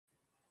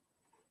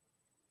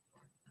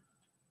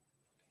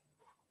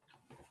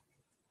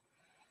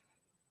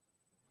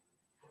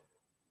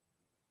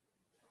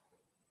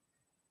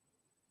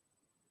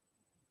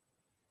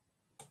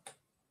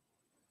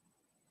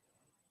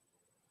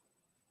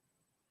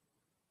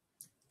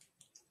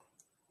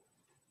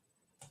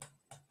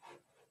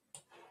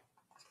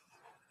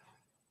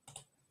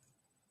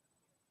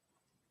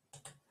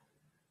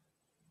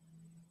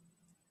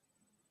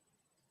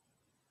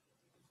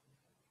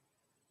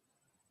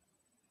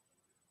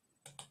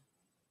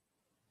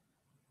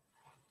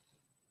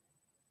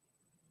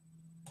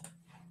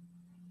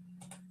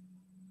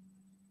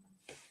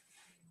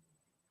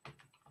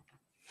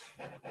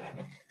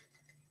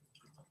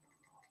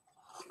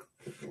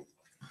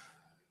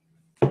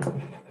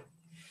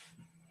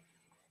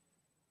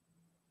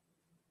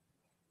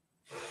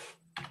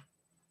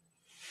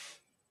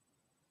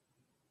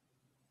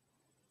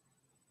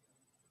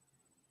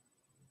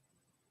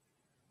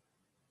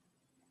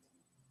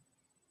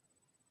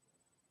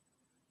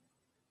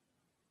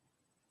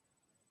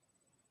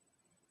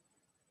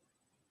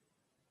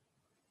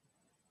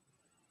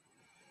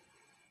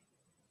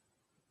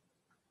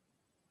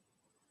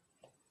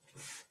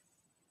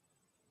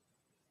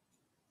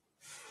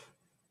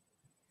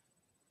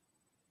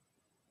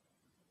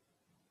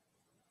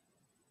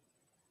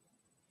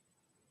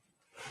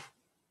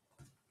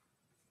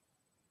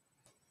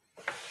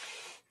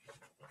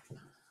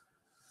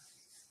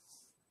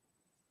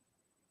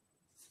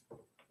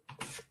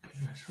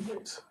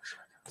Wait.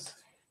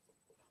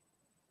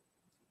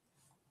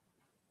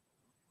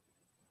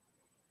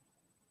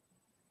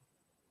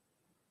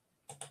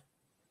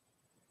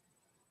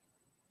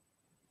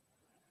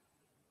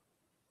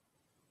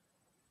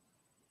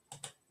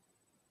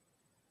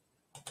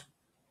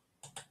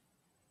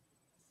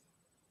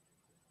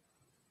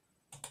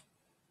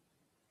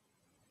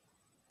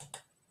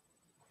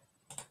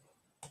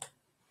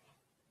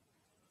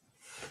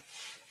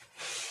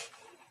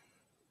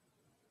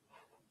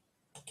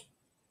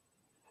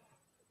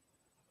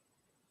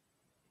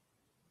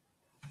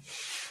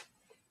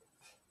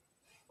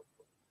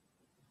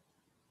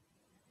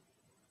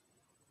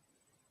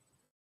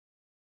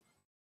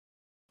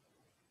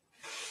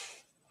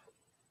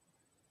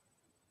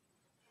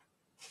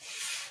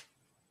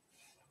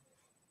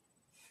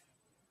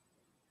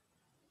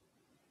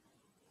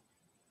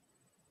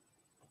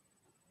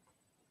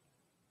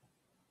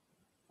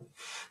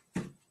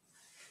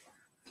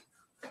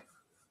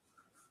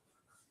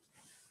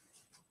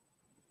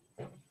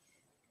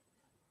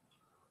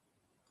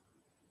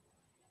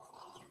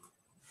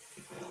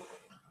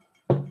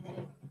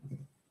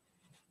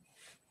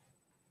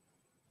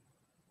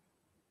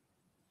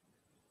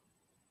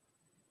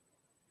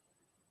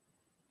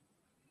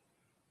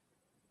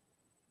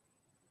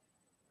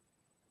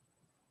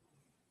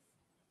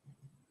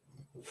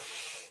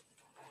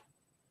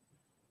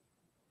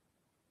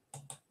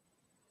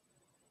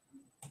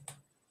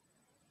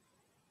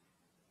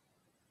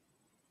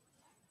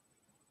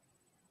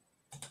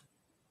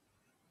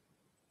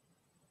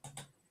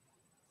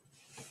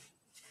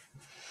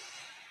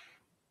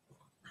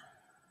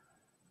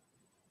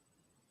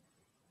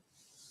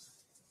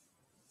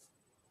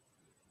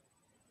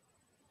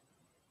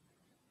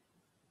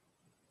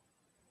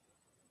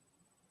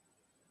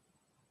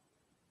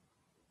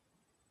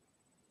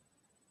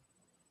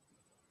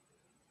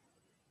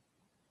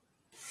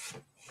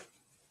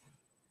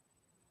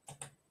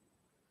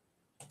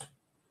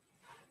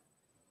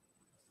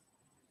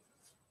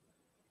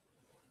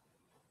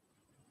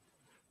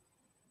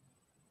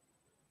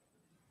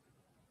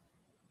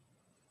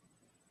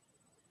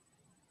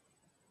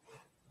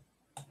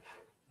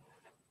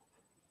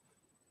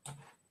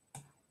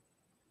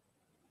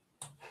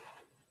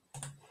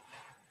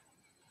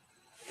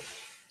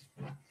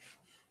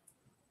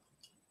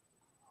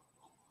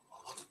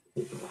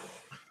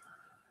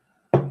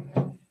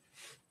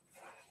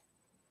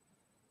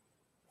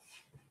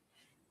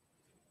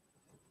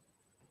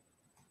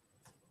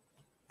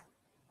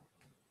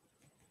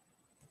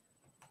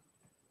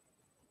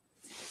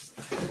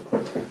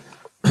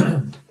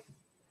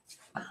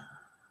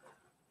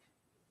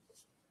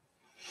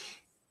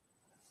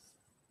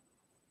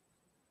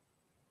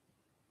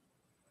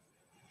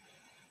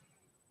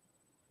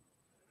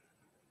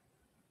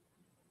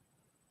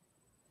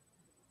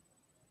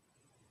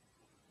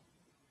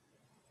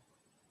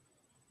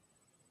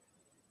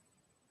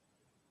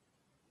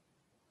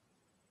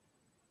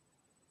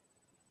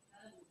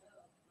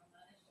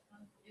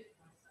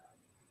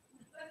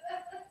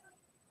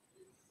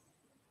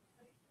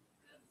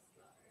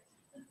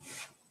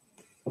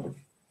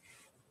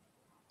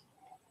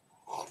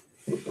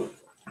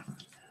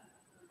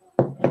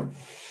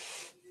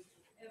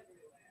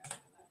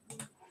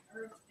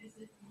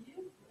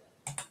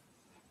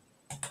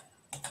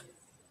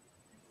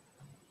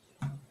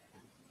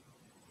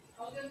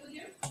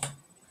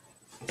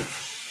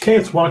 Okay,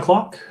 it's 1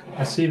 o'clock.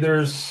 I see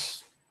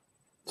there's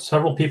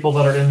several people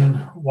that are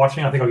in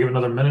watching. I think I'll give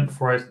another minute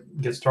before I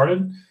get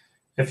started.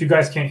 If you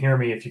guys can't hear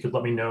me, if you could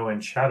let me know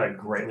in chat, I'd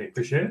greatly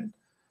appreciate it,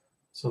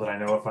 so that I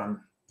know if I've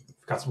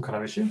got some kind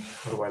of issue.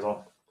 Otherwise,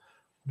 I'll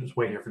just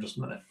wait here for just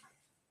a minute.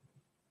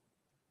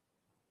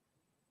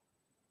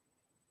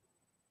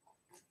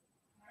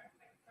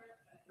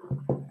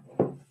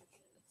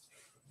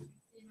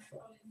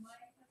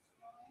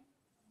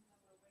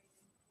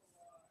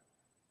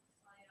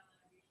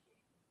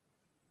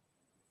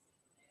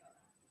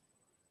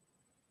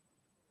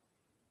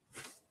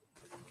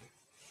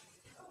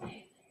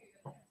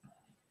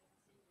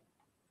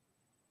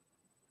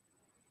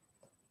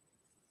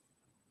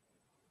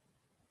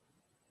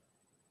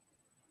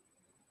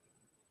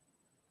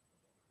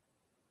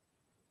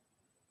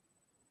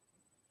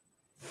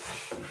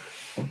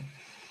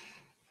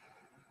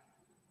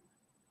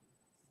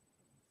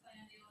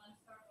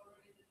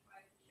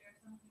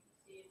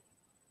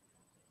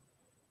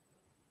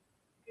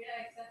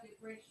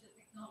 Bridge the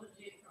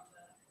technology from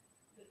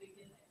the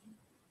beginning.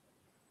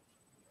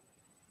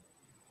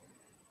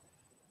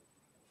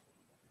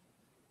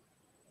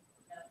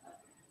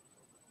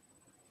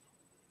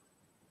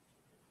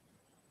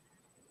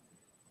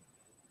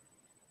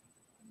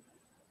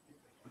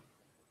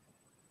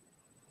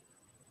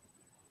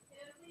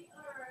 We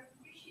are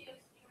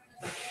appreciative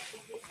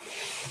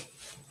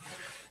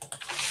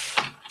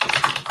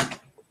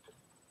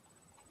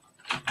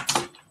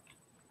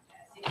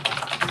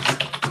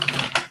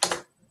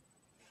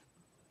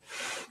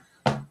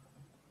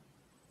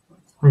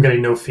I'm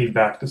getting no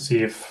feedback to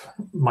see if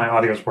my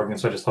audio is working,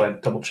 so I just thought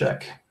I'd double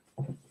check.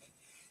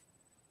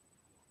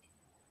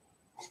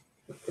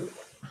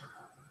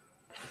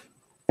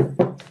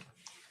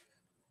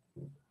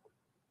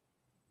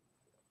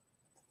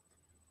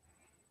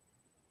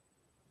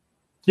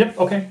 Yep.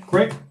 Okay.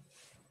 Great.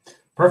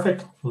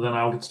 Perfect. Well, then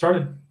I'll get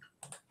started.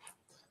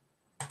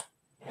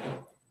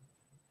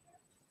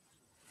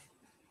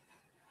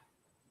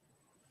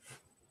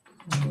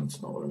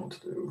 That's not what I want to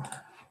do.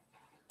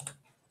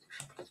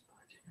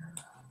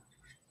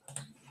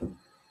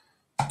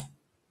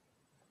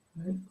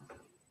 Right.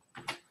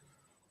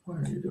 Why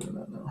are you doing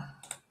that now?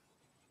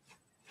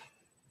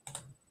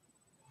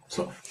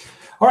 So,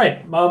 all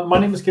right. My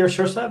name is Geir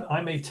Sjurseth.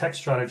 I'm a tech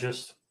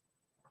strategist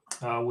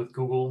with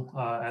Google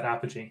at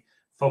Apigee,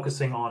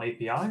 focusing on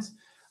APIs.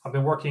 I've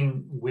been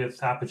working with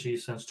Apigee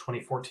since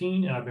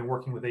 2014, and I've been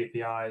working with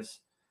APIs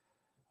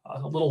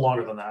a little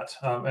longer than that.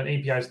 And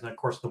APIs, and of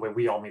course, the way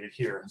we all meet it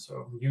here.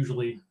 So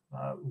usually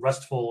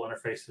RESTful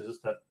interfaces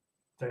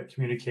that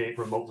communicate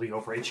remotely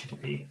over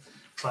HTTP.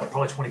 So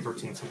probably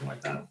 2013, something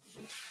like that.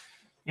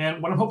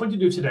 And what I'm hoping to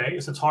do today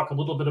is to talk a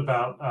little bit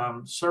about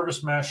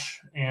service mesh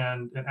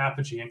and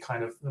Apigee, and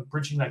kind of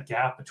bridging that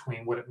gap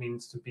between what it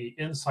means to be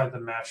inside the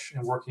mesh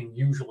and working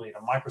usually in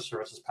a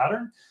microservices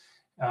pattern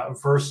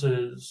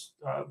versus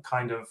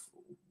kind of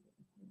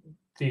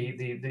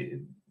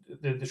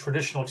the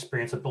traditional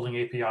experience of building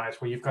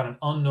APIs, where you've got an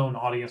unknown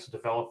audience of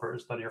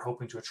developers that you're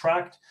hoping to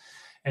attract,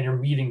 and you're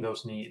meeting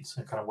those needs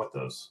and kind of what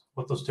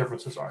those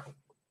differences are.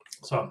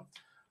 So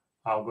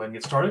I'll go ahead and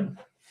get started.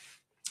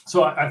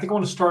 So I think I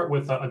want to start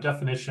with a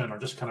definition, or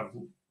just kind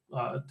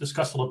of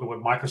discuss a little bit what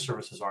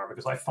microservices are,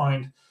 because I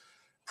find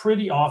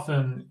pretty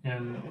often,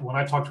 when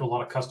I talk to a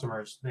lot of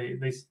customers, they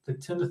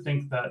tend to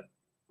think that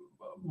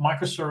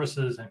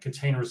microservices and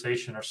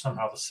containerization are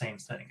somehow the same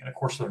thing, and of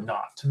course they're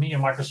not. To me, a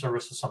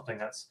microservice is something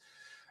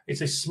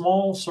it's a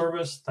small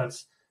service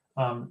that's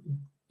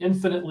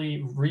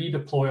infinitely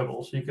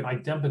redeployable, so you can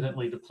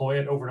idempotently deploy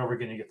it over and over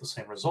again, you get the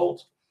same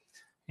result.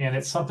 And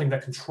it's something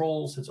that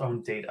controls its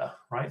own data,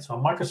 right? So a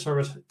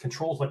microservice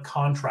controls the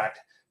contract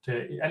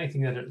to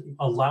anything that it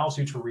allows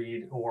you to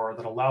read or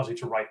that allows you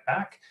to write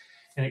back.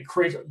 And it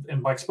creates,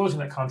 and by exposing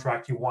that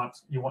contract, you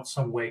want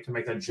some way to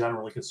make that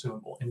generally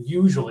consumable. And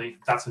usually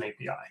that's an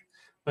API.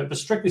 But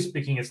strictly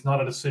speaking, it's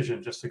not a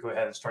decision just to go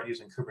ahead and start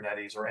using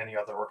Kubernetes or any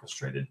other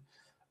orchestrated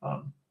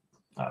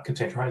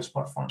containerized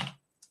platform.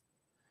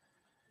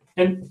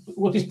 And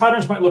what these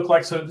patterns might look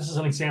like, so this is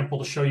an example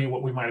to show you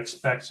what we might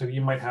expect. So you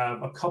might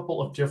have a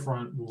couple of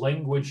different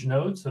language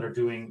nodes that are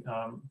doing,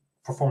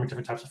 performing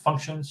different types of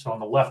functions. So on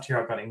the left here,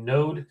 I've got a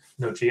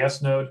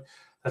Node.js node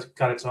that's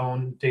got its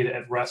own data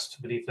at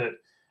rest beneath it,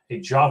 a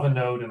Java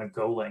node, and a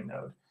Golang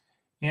node.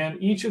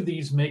 And each of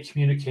these may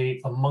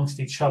communicate amongst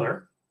each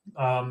other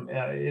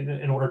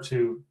in order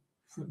to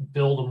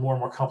build a more and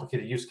more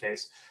complicated use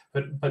case.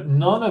 But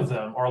none of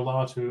them are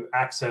allowed to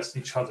access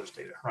each other's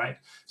data, right?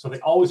 So they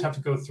always have to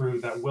go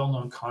through that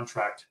well-known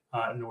contract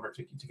in order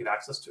to get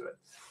access to it.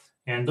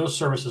 And those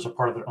services are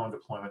part of their own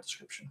deployment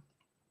description.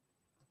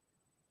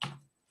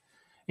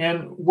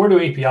 And where do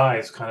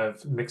APIs kind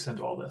of mix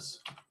into all this?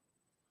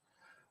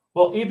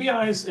 Well,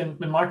 APIs and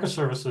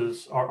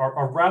microservices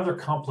are rather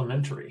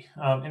complementary.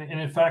 And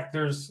in fact,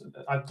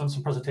 I've done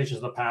some presentations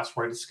in the past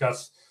where I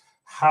discuss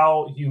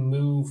how you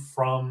move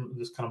from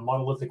this kind of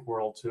monolithic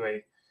world to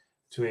a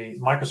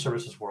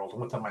microservices world and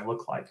what that might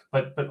look like.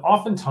 But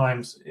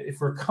oftentimes,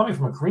 if we're coming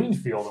from a green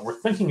field and we're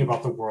thinking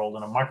about the world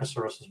in a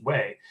microservices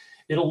way,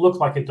 it'll look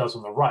like it does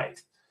on the right.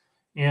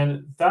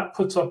 And that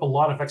puts up a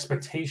lot of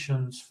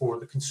expectations for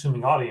the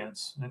consuming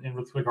audience in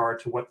with regard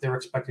to what they're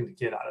expecting to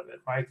get out of it,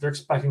 right? They're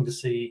expecting to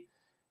see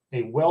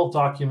a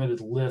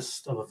well-documented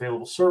list of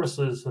available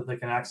services that they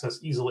can access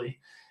easily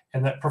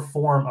and that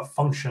perform a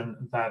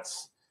function that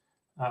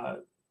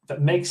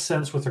makes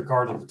sense with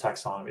regard to the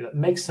taxonomy, that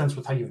makes sense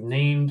with how you've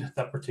named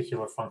that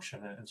particular function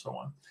and so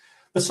on.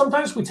 But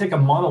sometimes we take a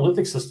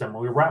monolithic system and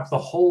we wrap the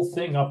whole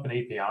thing up in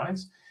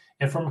APIs.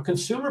 And from a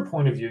consumer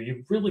point of view,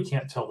 you really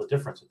can't tell the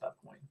difference at that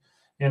point.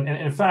 And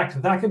in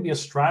fact, that could be a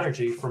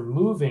strategy for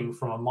moving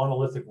from a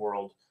monolithic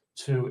world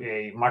to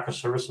a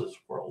microservices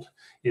world,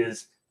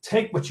 is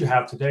take what you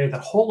have today,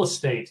 that whole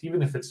estate,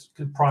 even if it's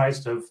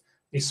comprised of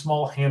a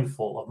small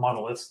handful of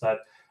monoliths that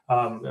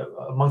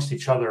amongst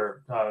each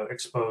other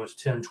expose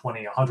 10,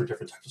 20, 100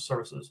 different types of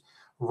services,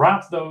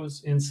 wrap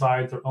those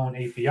inside their own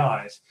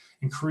APIs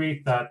and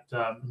create that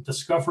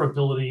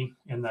discoverability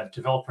and that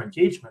developer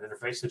engagement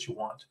interface that you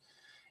want.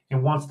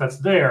 And once that's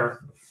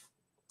there,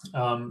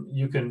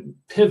 you can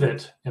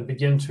pivot and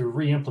begin to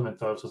re-implement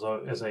those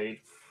in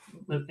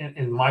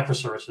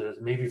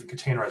microservices, maybe even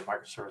containerized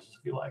microservices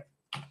if you like.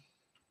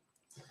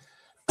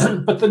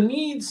 But the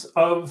needs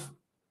of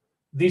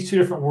these two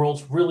different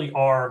worlds really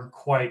are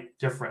quite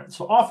different.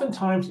 So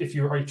oftentimes, if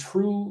you're a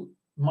true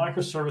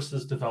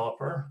microservices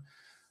developer,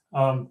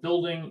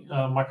 building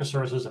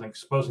microservices and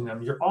exposing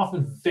them, you're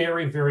often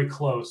very, very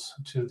close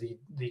to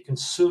the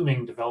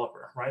consuming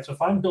developer, right? So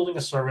if I'm building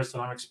a service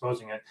and I'm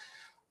exposing it,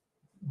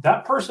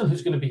 that person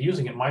who's going to be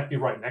using it might be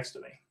right next to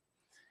me.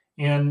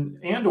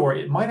 and or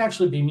it might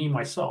actually be me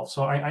myself.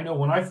 So I know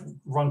when I've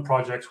run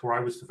projects where I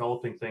was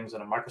developing things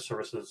in a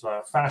microservices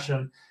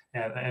fashion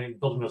and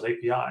building those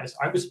APIs,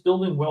 I was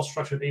building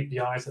well-structured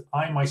APIs that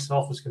I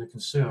myself was going to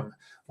consume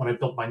when I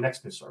built my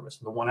next new service,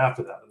 and the one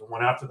after that, and the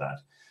one after that.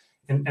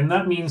 And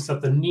that means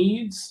that the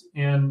needs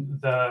and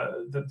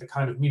the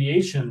kind of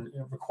mediation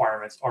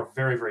requirements are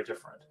very, very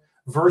different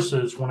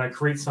versus when I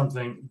create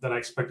something that I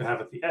expect to have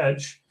at the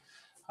edge,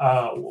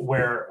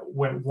 where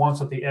when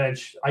once at the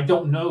edge, I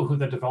don't know who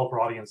the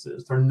developer audience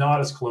is. They're not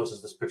as close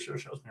as this picture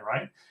shows me,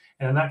 right?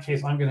 And in that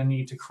case, I'm going to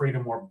need to create a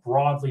more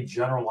broadly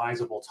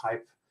generalizable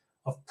type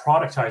of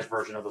productized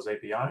version of those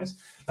APIs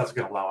that's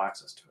going to allow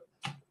access to it.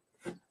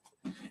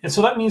 And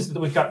so that means that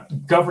we've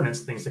got governance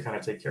things to kind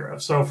of take care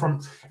of. So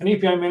from an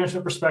API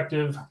management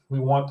perspective, we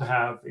want to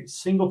have a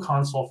single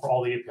console for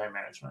all the API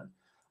management.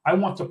 I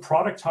want to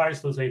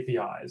productize those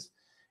APIs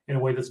in a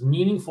way that's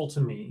meaningful to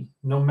me,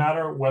 no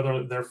matter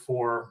whether they're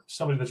for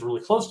somebody that's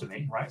really close to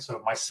me, right? So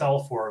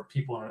myself or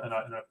people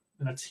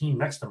in a team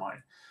next to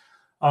mine,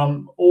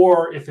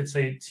 or if it's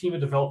a team of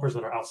developers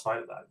that are outside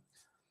of that.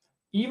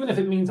 Even if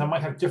it means I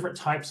might have different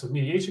types of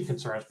mediation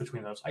concerns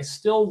between those, I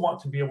still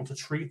want to be able to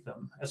treat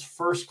them as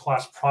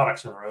first-class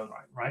products in their own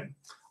right, right?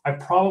 I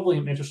probably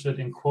am interested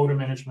in quota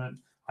management.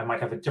 I might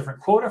have a different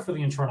quota for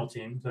the internal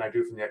team than I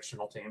do from the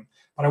external team,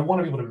 but I want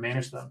to be able to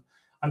manage them.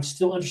 I'm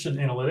still interested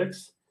in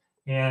analytics,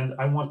 and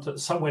I want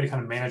some way to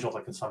kind of manage all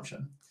that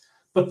consumption.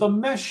 But the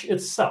mesh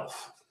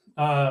itself,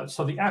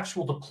 so the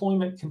actual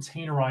deployment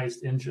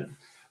containerized engine,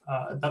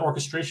 that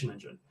orchestration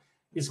engine,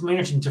 is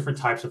managing different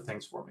types of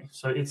things for me.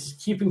 So it's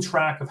keeping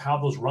track of how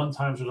those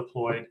runtimes are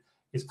deployed,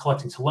 it's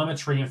collecting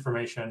telemetry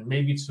information,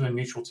 maybe it's doing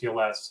mutual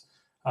TLS.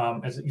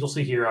 As you'll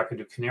see here, I can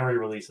do canary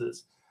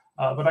releases,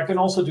 but I can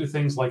also do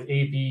things like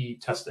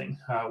A/B testing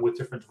with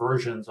different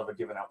versions of a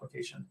given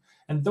application.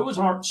 And those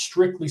aren't,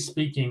 strictly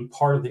speaking,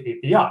 part of the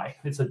API.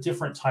 It's a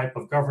different type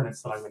of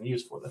governance that I'm going to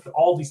use for that. But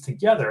all these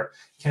together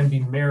can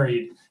be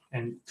married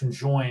and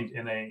conjoined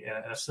in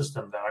a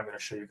system that I'm going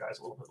to show you guys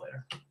a little bit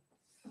later.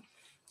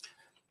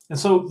 And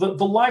so the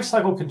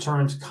lifecycle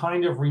concerns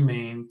kind of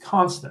remain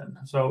constant.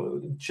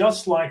 So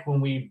just like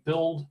when we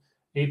build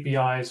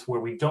APIs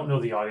where we don't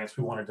know the audience,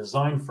 we want to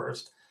design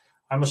first.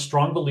 I'm a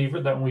strong believer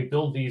that when we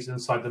build these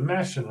inside the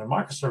mesh in the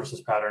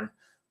microservices pattern,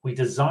 we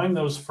design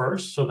those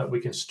first so that we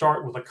can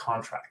start with a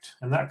contract.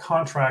 And that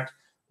contract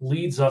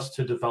leads us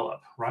to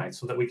develop, right?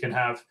 So that we can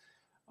have,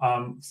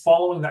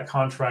 following that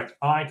contract,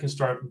 I can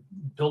start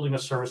building a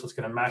service that's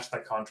going to match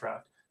that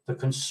contract. The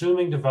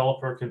consuming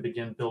developer can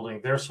begin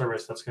building their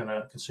service that's going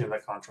to consume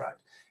that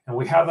contract. And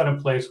we have that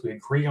in place. We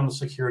agree on the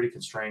security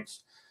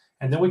constraints,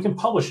 and then we can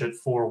publish it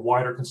for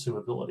wider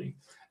consumability.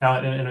 Now,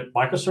 in a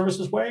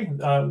microservices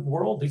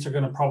world, these are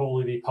going to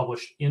probably be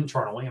published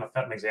internally, and I've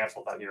got an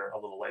example of that here a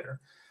little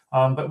later.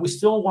 But we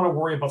still want to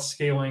worry about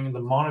scaling.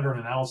 The monitor and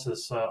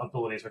analysis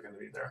abilities are going to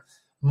be there.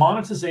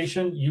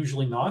 Monetization,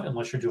 usually not,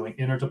 unless you're doing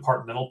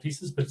interdepartmental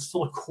pieces, but it's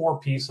still a core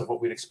piece of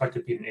what we'd expect to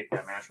be an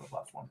API management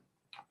platform.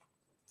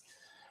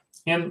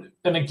 And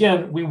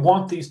again, we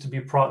want these to be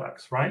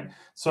products, right?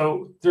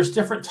 So there's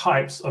different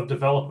types of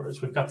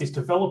developers. We've got these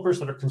developers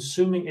that are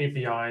consuming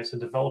APIs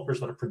and developers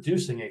that are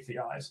producing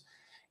APIs.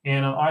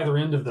 And on either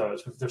end of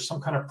those, if there's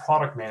some kind of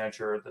product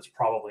manager that's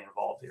probably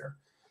involved here.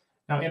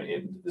 Now,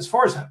 as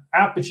far as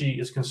Apigee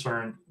is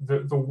concerned,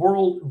 the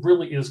world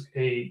really is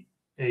a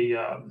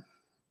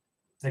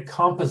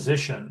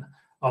composition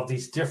of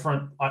these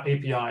different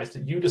APIs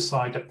that you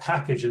decide to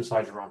package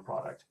inside your own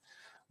product.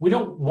 We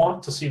don't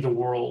want to see the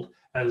world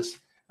as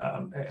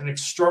an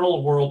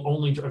external world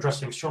only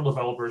addressing external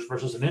developers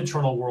versus an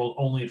internal world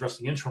only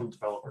addressing internal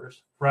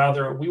developers.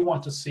 Rather, we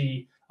want to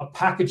see a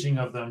packaging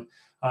of them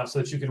so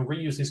that you can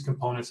reuse these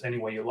components any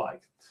way you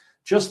like,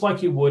 just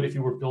like you would if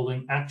you were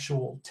building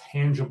actual,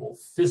 tangible,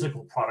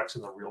 physical products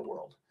in the real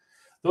world.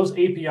 Those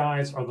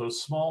APIs are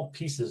those small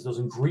pieces, those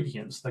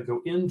ingredients that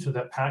go into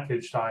that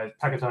packaged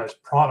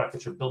product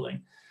that you're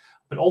building.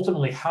 But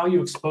ultimately, how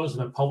you expose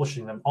them and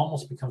publishing them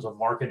almost becomes a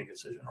marketing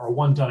decision, or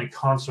one done in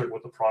concert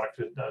with the product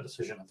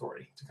decision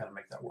authority to kind of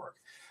make that work.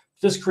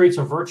 This creates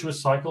a virtuous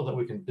cycle that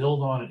we can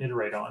build on and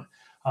iterate on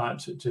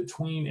to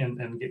tween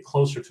and get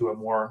closer to a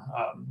more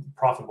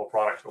profitable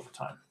product over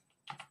time.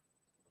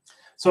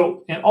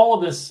 So, and all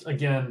of this,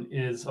 again,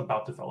 is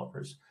about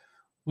developers.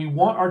 We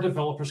want our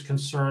developers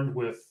concerned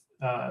with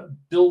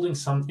building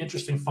some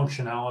interesting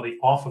functionality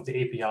off of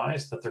the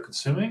APIs that they're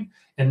consuming,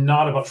 and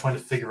not about trying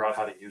to figure out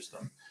how to use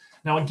them.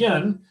 Now,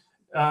 again,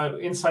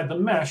 inside the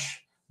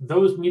mesh,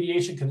 those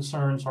mediation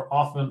concerns are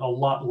often a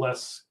lot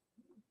less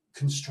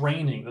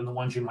constraining than the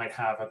ones you might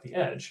have at the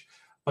edge,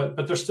 but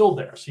they're still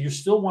there. So you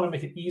still want to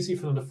make it easy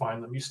for them to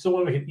find them. You still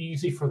want to make it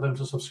easy for them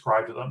to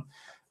subscribe to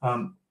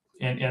them.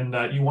 And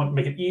you want to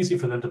make it easy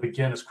for them to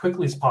begin as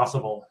quickly as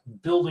possible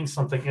building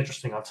something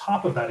interesting on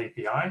top of that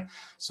API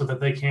so that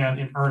they can,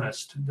 in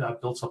earnest,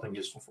 build something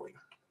useful for you.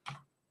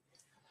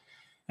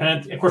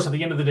 And of course, at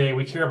the end of the day,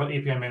 we care about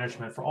API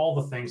management for all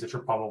the things that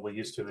you're probably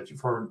used to, that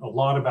you've heard a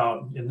lot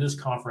about in this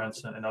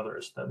conference and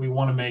others, that we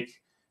want to make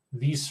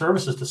these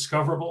services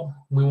discoverable.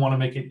 We want to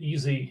make it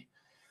easy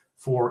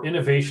for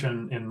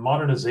innovation and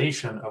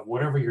modernization of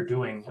whatever you're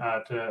doing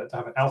to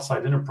have an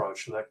outside-in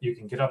approach so that you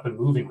can get up and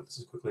moving with this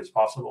as quickly as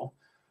possible.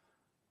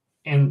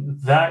 And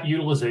that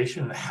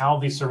utilization and how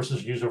these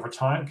services are used over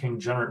time can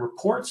generate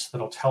reports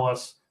that'll tell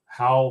us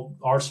how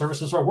our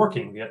services are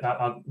working,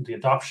 the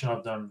adoption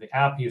of them, the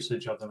app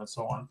usage of them, and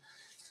so on.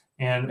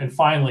 And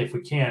finally, if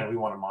we can, we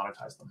want to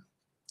monetize them,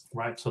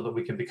 right? So that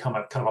we can become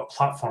a kind of a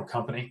platform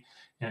company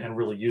and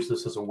really use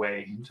this as a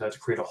way to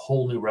create a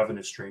whole new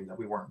revenue stream that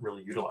we weren't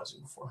really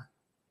utilizing before.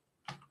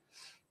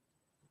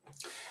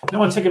 Now I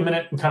want to take a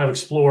minute and kind of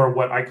explore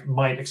what I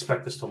might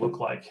expect this to look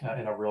like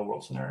in a real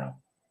world scenario.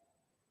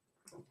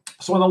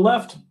 So on the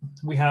left,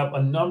 we have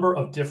a number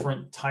of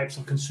different types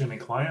of consuming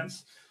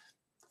clients,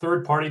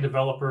 third-party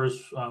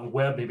developers,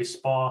 web, maybe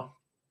spa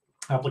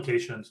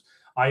applications,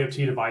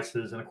 IoT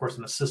devices, and of course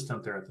an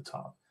assistant there at the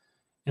top.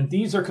 And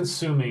these are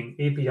consuming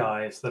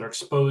APIs that are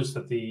exposed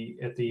at the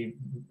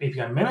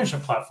API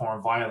management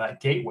platform via that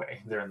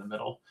gateway there in the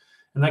middle.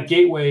 And that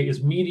gateway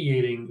is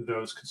mediating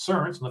those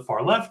concerns on the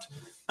far left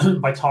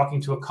by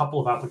talking to a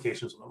couple of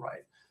applications on the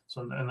right.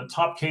 So in the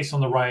top case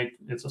on the right,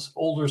 it's an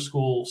older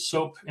school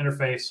SOAP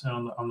interface,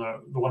 and on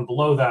the one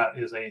below that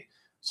is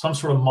some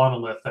sort of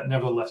monolith that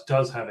nevertheless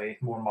does have a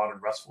more modern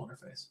RESTful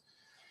interface.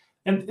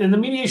 And the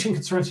mediation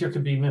concerns here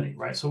could be many,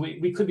 right? So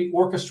we could be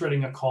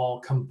orchestrating a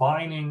call,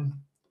 combining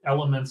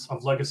elements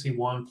of Legacy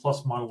 1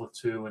 plus Monolith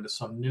 2 into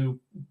some new,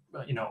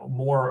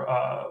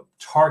 more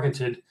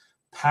targeted,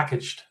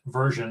 packaged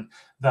version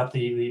that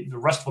the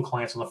RESTful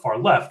clients on the far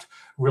left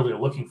really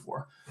are looking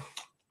for.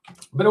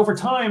 But over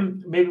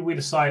time, maybe we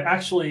decide,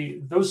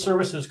 actually, those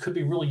services could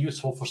be really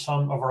useful for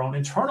some of our own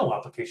internal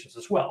applications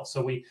as well.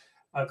 So we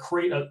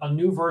create a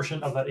new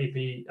version of that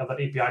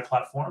API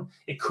platform.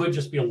 It could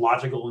just be a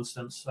logical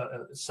instance,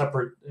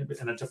 separate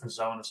in a different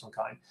zone of some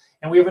kind.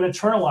 And we have an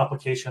internal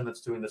application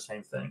that's doing the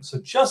same thing. So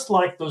just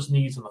like those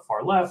needs on the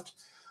far left,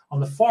 on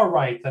the far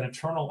right, that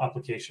internal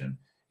application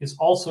is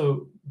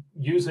also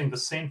using the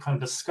same kind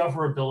of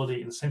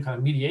discoverability and the same kind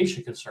of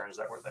mediation concerns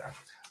that were there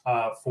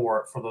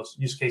for those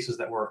use cases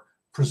that were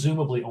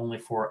presumably only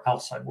for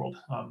outside world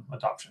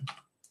adoption.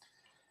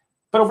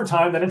 But over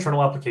time, that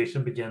internal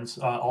application begins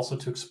also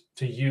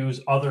to use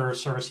other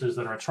services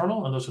that are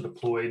internal, and those are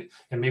deployed,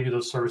 and maybe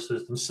those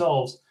services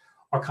themselves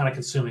are kind of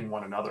consuming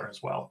one another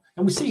as well.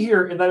 And we see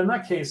here in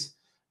that case,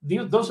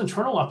 those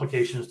internal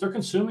applications, they're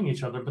consuming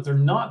each other, but they're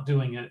not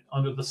doing it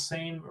under the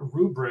same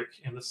rubric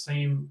and the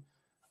same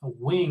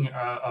wing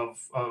of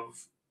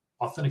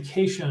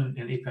authentication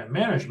and API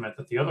management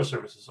that the other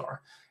services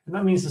are. And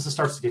that means this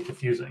starts to get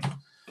confusing.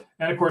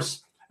 And of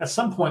course, at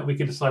some point, we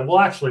could decide, well,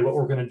 actually, what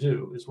we're going to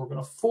do is we're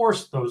going to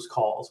force those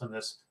calls in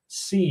this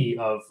sea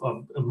of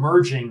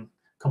emerging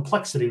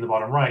complexity in the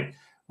bottom right.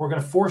 We're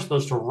going to force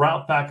those to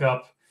route back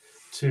up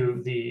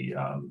to the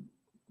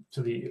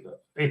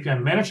API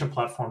management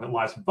platform that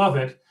lies above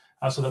it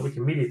so that we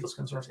can mediate those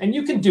concerns. And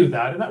you can do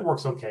that, and that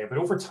works okay. But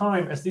over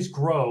time, as these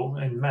grow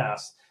en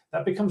masse,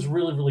 that becomes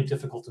really, really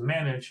difficult to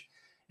manage.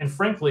 And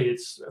frankly,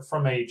 it's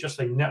from just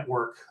a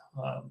network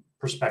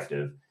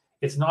perspective,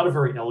 it's not a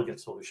very elegant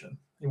solution.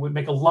 It would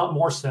make a lot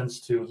more sense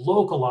to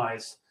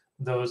localize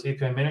those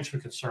API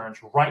management concerns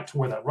right to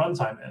where that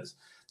runtime is,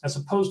 as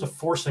opposed to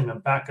forcing them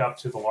back up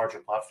to the larger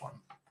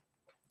platform.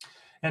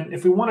 And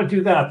if we want to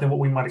do that, then what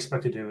we might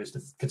expect to do is to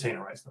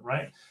containerize them,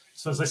 right?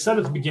 So as I said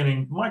at the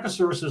beginning,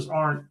 microservices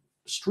aren't,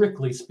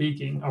 strictly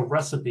speaking, a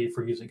recipe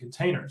for using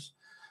containers.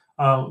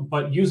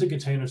 But using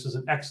containers is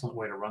an excellent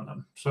way to run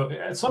them. So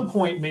at some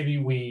point, maybe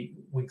we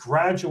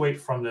graduate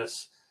from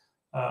this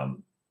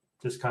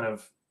this kind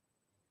of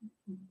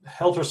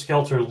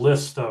helter-skelter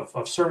list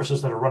of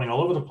services that are running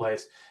all over the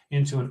place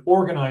into an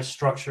organized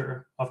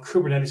structure of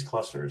Kubernetes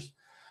clusters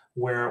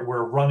where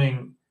we're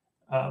running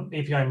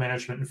API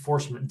management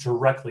enforcement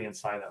directly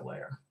inside that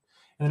layer.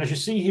 And then as you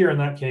see here in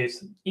that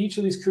case, each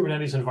of these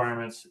Kubernetes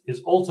environments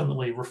is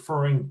ultimately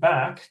referring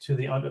back to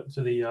the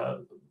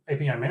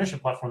API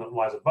management platform that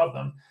lies above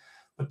them,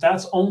 but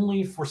that's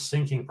only for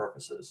syncing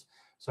purposes.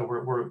 So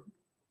we're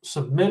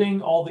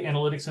submitting all the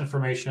analytics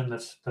information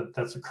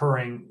that's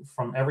occurring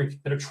from every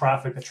bit of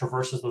traffic that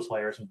traverses those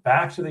layers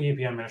back to the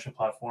API management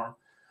platform.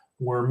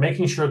 We're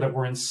making sure that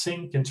we're in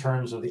sync in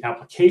terms of the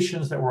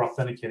applications that we're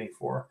authenticating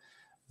for,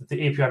 that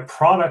the API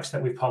products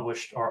that we've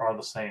published are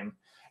the same,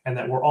 and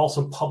that we're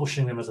also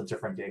publishing them as a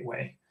different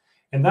gateway.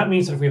 And that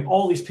means that if we have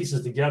all these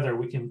pieces together,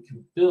 we can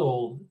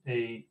build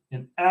an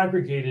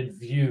aggregated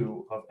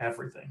view of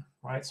everything,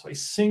 right? So a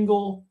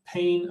single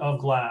pane of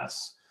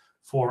glass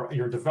for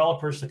your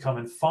developers to come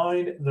and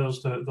find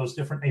those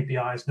different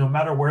APIs, no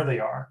matter where they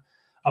are,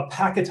 a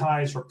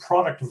packetized or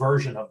product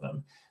version of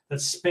them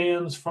that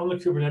spans from the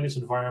Kubernetes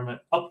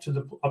environment up to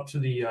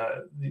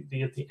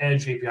the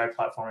edge API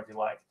platform, if you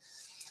like,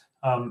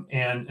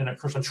 and of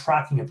course a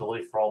tracking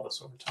ability for all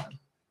this over time.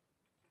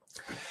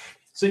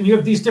 So you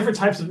have these different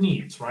types of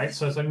needs, right?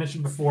 So as I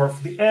mentioned before,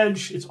 for the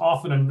edge, it's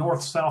often a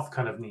north-south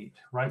kind of need,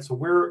 right? So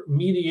we're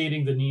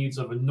mediating the needs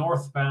of a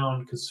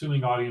northbound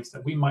consuming audience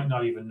that we might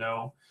not even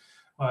know.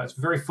 It's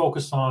very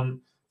focused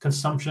on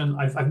consumption.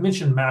 I've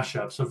mentioned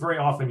mashup. So very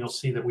often you'll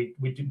see that we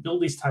do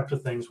build these types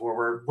of things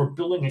where we're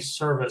building a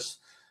service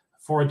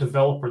for a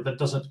developer that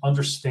doesn't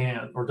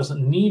understand or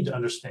doesn't need to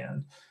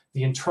understand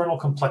the internal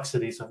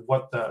complexities of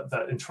what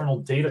the internal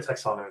data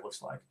taxonomy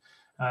looks like.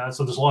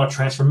 So there's a lot of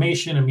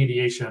transformation and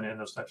mediation and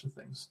those types of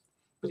things.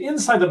 But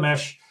inside the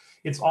mesh,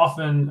 it's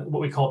often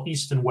what we call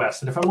east and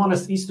west. And if I'm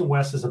honest, east and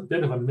west is a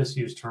bit of a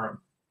misused term,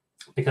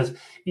 because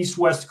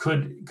east-west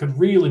could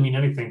really mean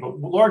anything. But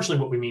largely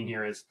what we mean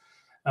here is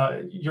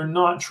you're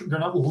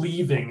not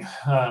leaving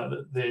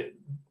the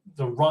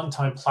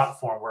runtime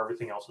platform where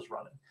everything else is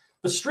running.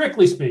 But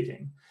strictly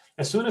speaking,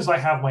 as soon as I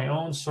have my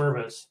own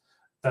service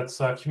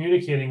that's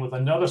communicating with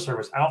another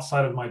service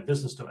outside of my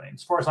business domain,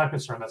 as far as I'm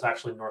concerned, that's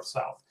actually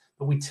north-south.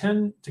 But we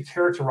tend to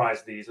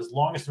characterize these, as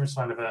long as they're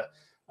inside of a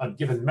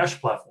given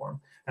mesh platform,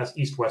 as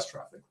east-west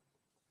traffic.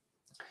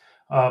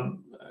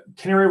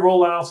 Canary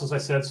rollouts, as I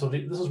said, so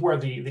this is where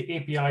the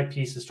API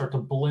pieces start to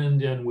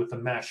blend in with the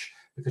mesh,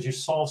 because you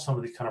solve some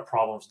of these kind of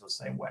problems in the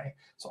same way.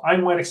 So I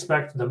might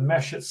expect the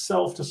mesh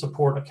itself to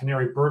support a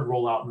canary bird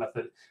rollout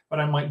method, but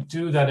I might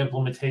do that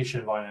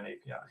implementation via an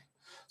API.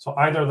 So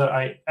either that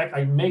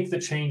I make the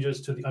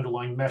changes to the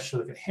underlying mesh so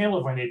that it can handle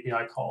it via an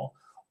API call,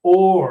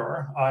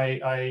 or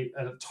I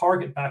at a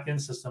target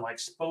backend system, I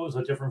expose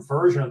a different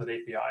version of that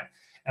API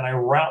and I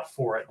route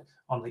for it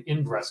on the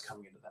ingress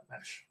coming into that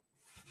mesh.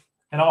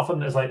 And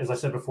often, as I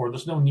said before,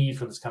 there's no need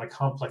for this kind of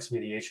complex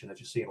mediation that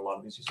you see in a lot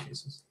of these use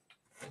cases.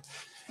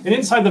 And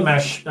inside the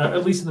mesh,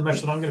 at least in the mesh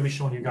that I'm going to be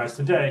showing you guys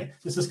today,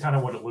 this is kind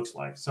of what it looks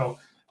like. So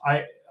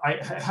I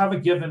have a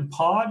given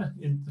pod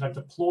that I've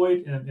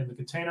deployed in the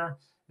container.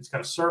 It's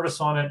got a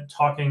service on it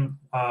talking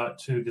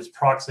to this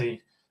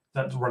proxy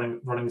that's running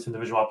these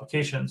individual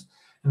applications.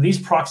 And these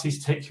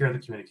proxies take care of the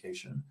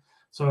communication.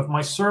 So if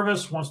my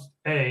service wants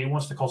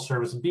to call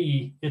service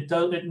B, it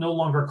no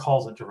longer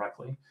calls it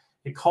directly.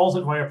 It calls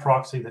it via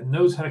proxy that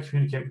knows how to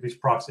communicate with these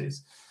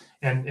proxies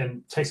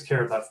and takes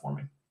care of that for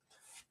me.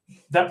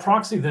 That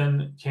proxy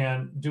then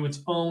can do its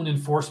own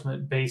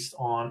enforcement based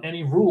on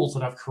any rules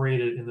that I've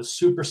created in the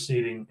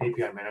superseding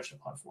API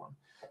management platform.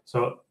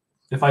 So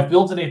if I've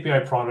built an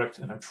API product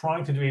and I'm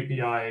trying to do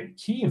API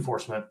key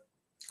enforcement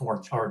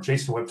or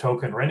JSON Web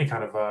Token or any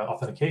kind of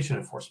authentication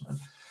enforcement,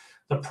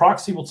 the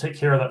proxy will take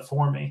care of that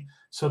for me,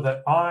 so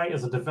that I,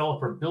 as a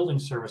developer building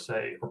service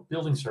A or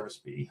building service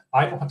B,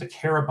 I don't have to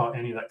care about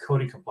any of that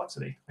coding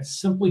complexity. I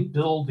simply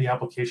build the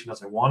application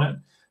as I want it,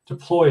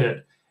 deploy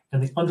it,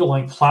 and the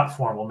underlying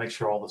platform will make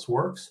sure all this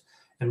works.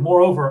 And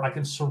moreover, I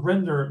can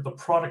surrender the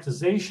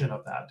productization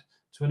of that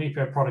to an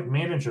API product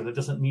manager that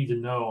doesn't need to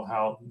know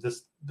how the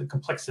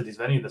complexities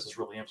of any of this is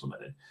really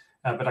implemented.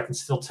 But I can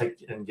still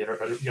take and get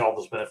all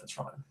those benefits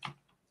from it.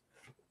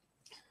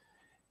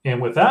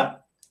 And with that,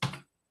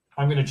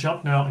 I'm going to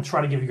jump now and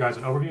try to give you guys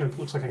an overview. It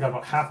looks like I got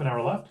about half an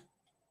hour left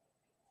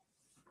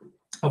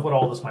of what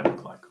all this might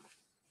look like.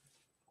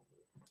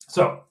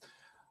 So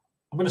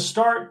I'm going to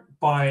start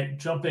by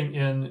jumping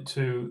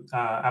into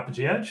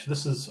Apigee Edge.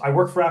 I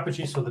work for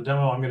Apigee, so the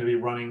demo I'm going to be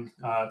running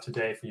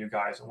today for you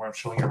guys and where I'm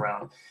showing you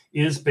around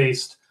is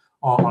based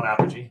on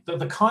Apigee.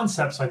 The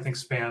concepts, I think,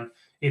 span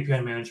API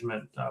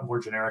management more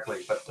generically,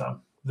 but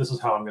this is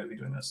how I'm going to be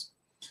doing this.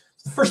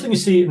 So the first thing you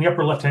see in the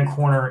upper left-hand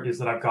corner is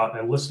that I've got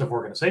a list of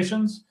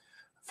organizations.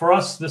 For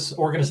us, this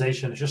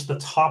organization is just the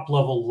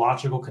top-level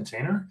logical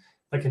container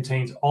that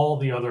contains all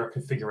the other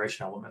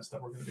configuration elements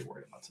that we're going to be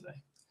worried about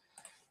today.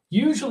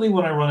 Usually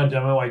when I run a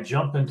demo, I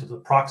jump into the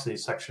proxy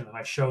section and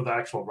I show the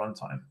actual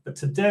runtime. But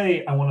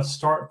today, I want to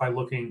start by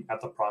looking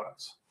at the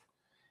products.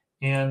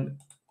 And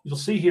you'll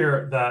see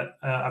here that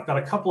I've got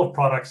a couple of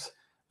products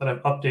that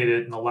I've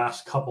updated in the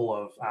last couple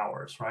of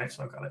hours, right?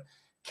 So I've got a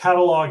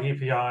catalog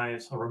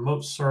APIs, a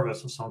remote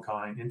service of some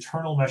kind,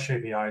 internal mesh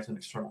APIs, and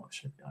external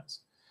mesh APIs.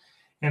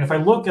 And if I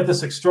look at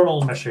this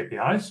external mesh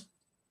APIs,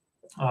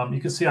 you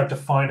can see I've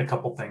defined a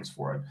couple things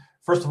for it.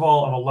 First of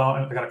all, I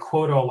got a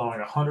quota allowing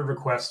 100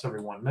 requests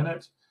every 1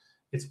 minute.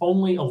 It's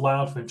only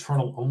allowed for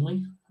internal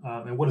only.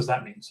 And what does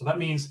that mean? So that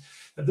means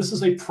that this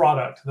is a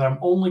product that I'm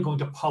only going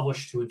to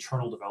publish to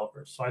internal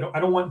developers. So I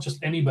don't want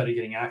just anybody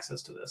getting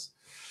access to this.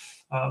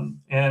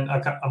 And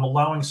I'm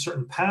allowing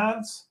certain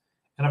paths,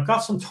 and I've got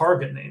some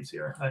target names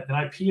here,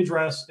 an IP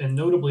address, and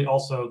notably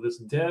also this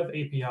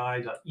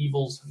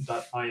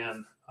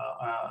dev.api.evils.in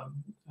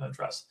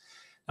address.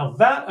 Now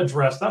that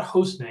address, that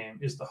host name,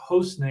 is the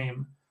host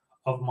name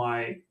of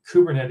my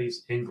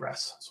Kubernetes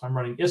ingress. So I'm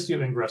running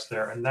Istio ingress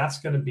there, and that's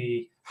going to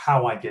be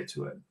how I get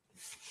to it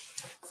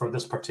for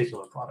this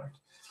particular product.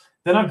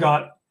 Then I've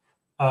got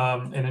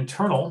an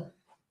internal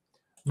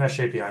Mesh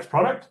APIs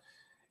product,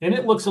 and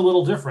it looks a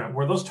little different,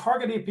 where those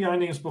target API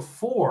names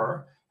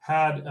before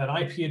had an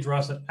IP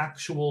address, an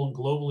actual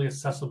globally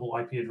accessible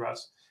IP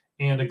address,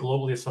 and a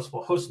globally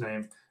accessible host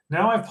name.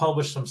 Now I've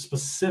published some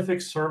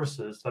specific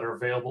services that are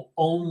available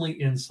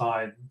only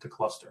inside the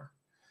cluster.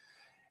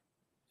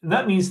 And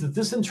that means that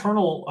this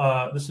internal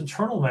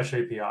mesh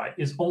API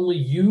is only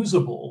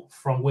usable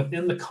from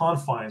within the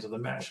confines of the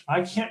mesh.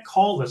 I can't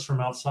call this from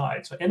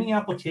outside. So any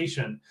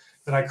application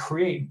that I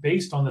create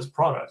based on this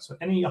product, so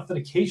any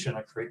authentication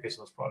I create based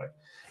on this product,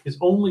 is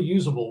only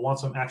usable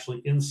once I'm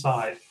actually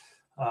inside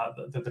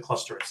the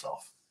cluster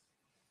itself.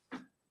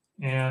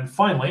 And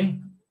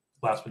finally,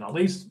 last but not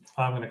least,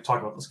 I'm going to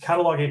talk about those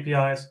catalog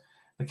APIs.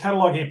 The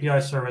catalog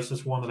API service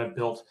is one that I've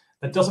built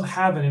that doesn't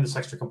have any of this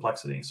extra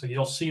complexity. So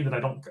you'll see that I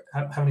don't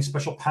have any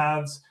special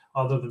paths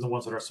other than the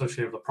ones that are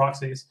associated with the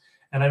proxies,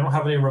 and I don't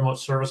have any remote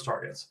service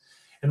targets.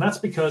 And that's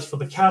because for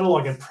the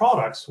catalog and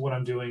products, what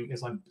I'm doing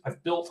is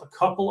I've built a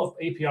couple of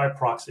API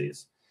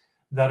proxies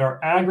that are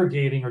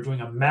aggregating or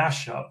doing a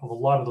mashup of a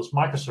lot of those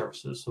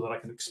microservices so that I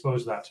can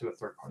expose that to a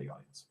third-party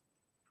audience.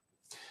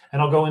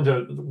 And I'll go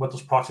into what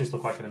those proxies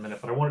look like in a minute,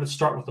 but I wanted to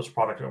start with this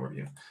product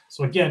overview.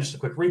 So again, just a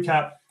quick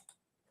recap.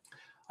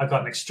 I've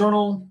got an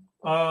external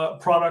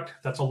product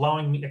that's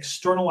allowing me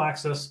external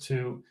access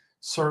to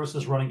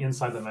services running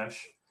inside the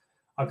mesh.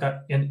 I've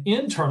got an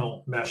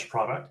internal mesh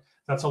product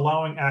that's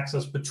allowing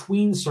access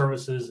between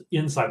services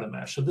inside the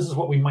mesh. So this is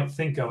what we might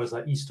think of as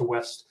that east to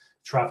west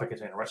traffic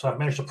container, right? So I've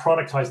managed to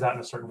productize that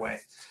in a certain way.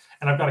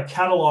 And I've got a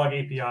catalog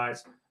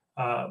APIs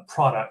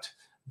product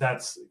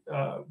that's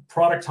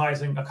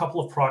productizing a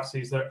couple of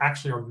proxies that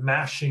actually are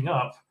mashing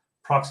up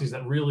proxies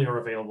that really are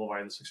available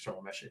via this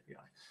external mesh API.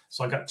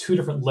 So I've got two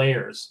different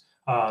layers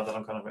that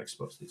I'm kind of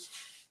exposed to these.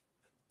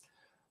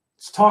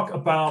 Let's talk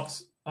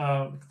about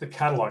the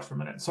catalogs for a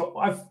minute. So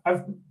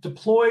I've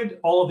deployed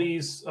all of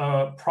these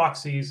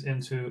proxies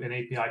into an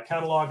API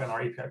catalog on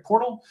our API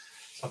portal.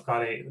 So I've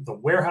got the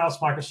warehouse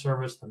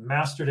microservice, the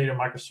master data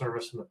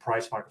microservice, and the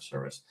price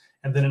microservice.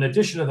 And then in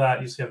addition to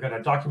that, you see I've got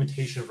a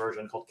documentation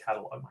version called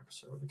catalog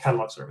microservice, the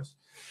catalog service.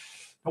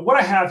 Now what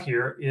I have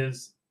here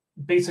is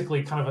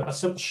basically kind of a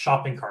simple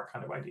shopping cart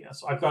kind of idea.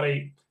 So I've got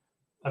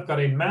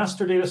a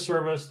master data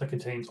service that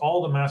contains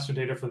all the master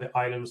data for the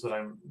items that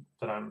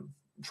I'm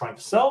trying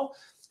to sell.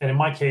 And in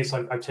my case,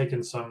 I've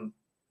taken some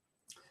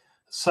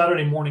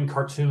Saturday morning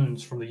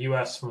cartoons from the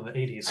US from the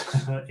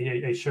 80s,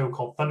 a show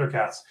called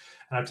Thundercats.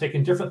 And I've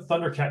taken different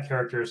Thundercat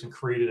characters and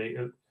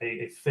created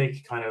a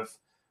fake kind of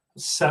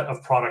set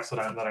of products that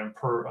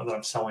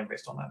I'm selling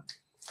based on that.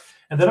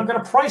 And then I've got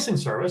a pricing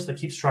service that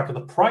keeps track of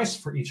the price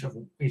for each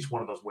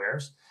one of those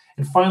wares.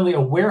 And finally,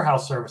 a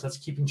warehouse service that's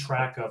keeping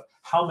track of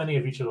how many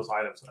of each of those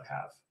items that I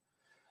have.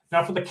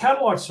 Now, for the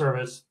catalog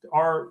service,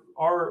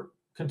 our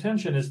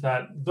contention is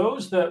that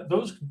those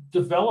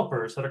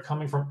developers that are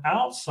coming from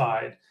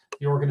outside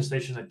the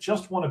organization that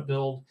just want to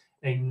build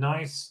a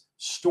nice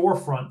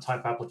storefront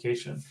type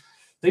application,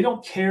 they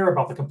don't care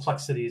about the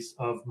complexities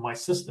of my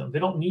system. They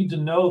don't need to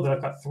know that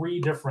I've got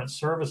 3 different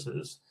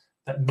services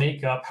that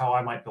make up how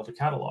I might build a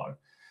catalog.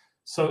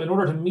 So in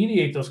order to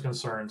mediate those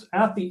concerns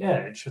at the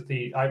edge,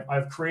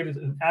 I've created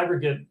an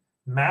aggregate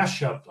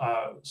mashup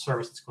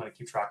service that's going to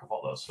keep track of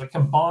all those. So it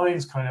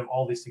combines kind of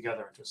all these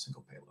together into a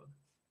single payload.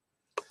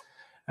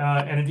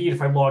 And indeed,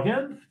 if I log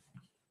in,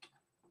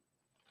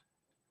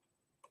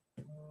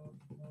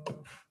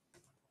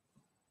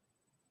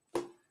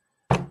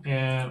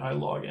 and I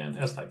log in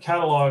as that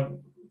catalog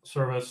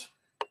service,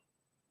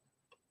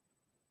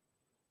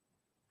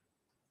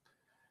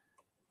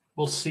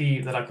 we'll see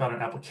that I've got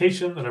an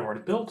application that I've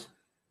already built.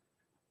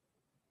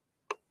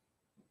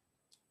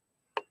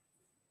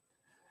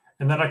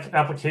 And that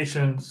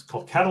application is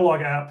called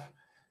Catalog App.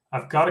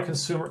 I've got a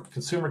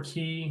consumer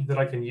key that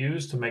I can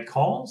use to make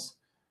calls.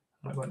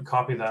 I'll go ahead and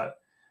copy that.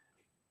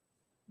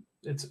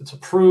 It's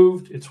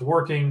approved, it's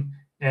working,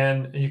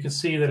 and you can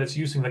see that it's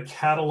using the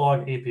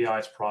Catalog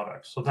APIs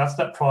product. So that's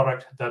that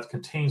product that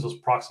contains those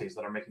proxies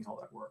that are making all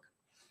that work.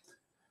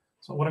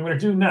 So what I'm going to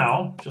do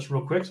now, just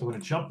real quick, so I'm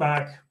going to jump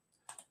back,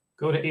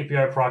 go to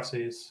API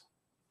proxies.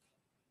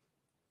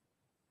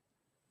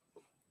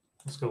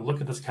 Let's go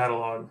look at this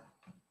catalog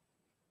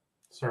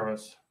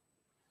service.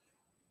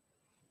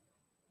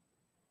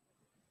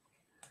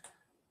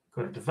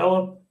 Go to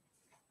develop.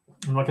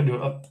 I'm not going to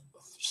do a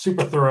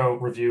super thorough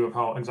review of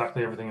how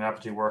exactly everything in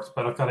Apigee works,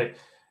 but I've got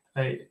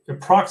a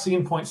proxy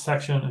endpoint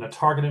section and a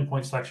target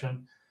endpoint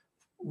section.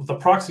 With the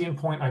proxy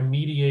endpoint, I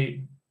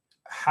mediate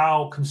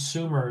how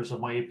consumers of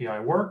my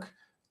API work.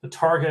 The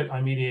target, I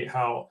mediate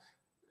how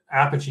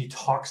Apigee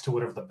talks to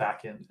whatever the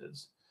backend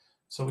is.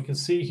 So we can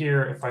see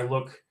here, if I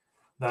look,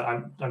 that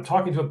I'm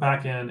talking to a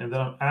backend, and then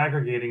I'm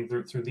aggregating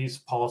through these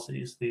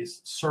policies,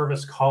 these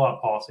service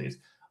callout policies.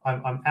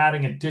 I'm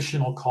adding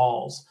additional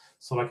calls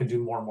so that I can do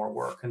more and more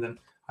work. And then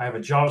I have a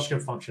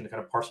JavaScript function to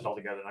kind of parse it all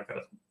together, and I've got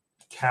a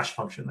cache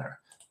function there.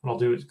 What I'll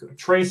do is go to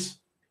trace,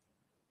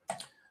 I'm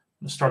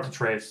going to start the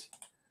trace.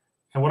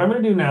 And what I'm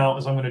going to do now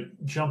is I'm going to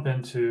jump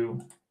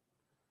into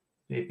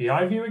the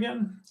API view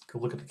again, go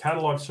look at the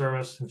catalog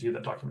service and view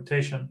that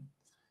documentation.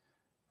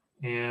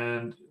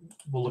 And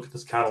we'll look at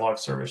this catalog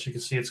service. You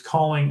can see it's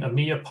calling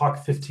EMEA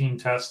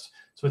POC15 test.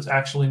 So it's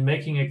actually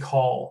making a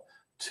call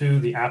to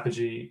the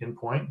Apigee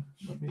endpoint.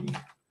 Let me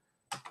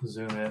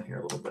zoom in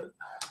here a little bit.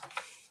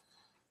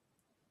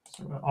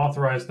 So I'm going to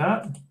authorize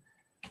that,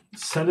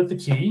 send it the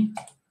key,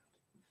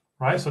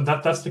 right? So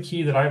that's the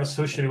key that I have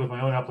associated with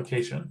my own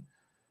application.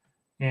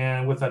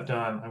 And with that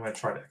done, I'm going to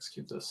try to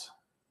execute this.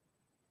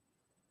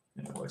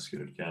 And we'll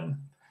execute it again.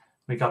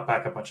 We got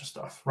back a bunch of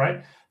stuff,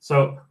 right?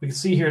 So we can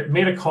see here, it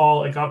made a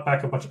call, it got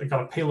back it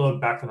got a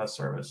payload back from that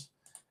service.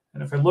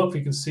 And if I look,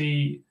 we can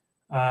see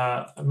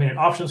I made an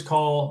options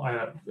call. I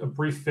had a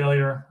brief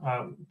failure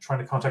trying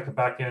to contact the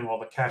backend while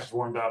the cache is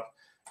warmed up.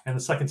 And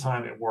the second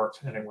time it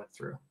worked and it went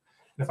through.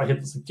 And if I hit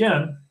this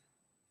again,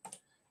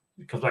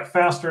 it comes back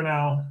faster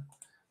now.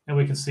 And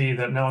we can see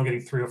that now I'm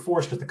getting 3 or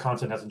 4 because the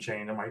content hasn't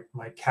changed and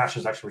my cache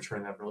is actually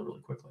returning that really,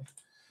 really quickly.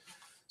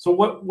 So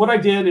what I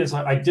did is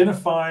I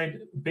identified,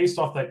 based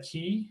off that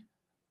key,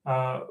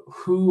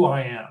 who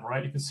I am,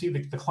 right? You can see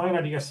the client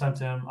ID I sent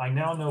him. I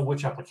now know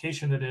which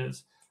application it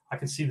is. I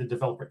can see the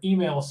developer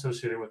email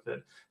associated with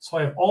it. So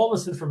I have all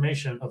this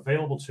information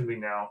available to me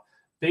now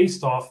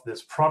based off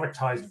this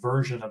productized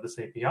version of this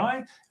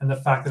API and the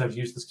fact that I've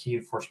used this key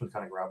enforcement to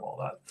kind of grab all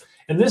that.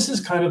 And this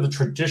is kind of the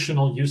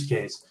traditional use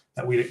case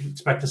that we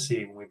expect to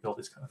see when we build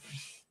these kind of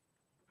things.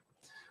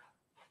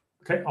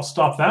 Okay, I'll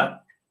stop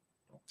that.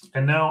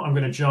 And now I'm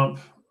going to jump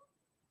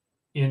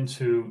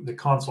into the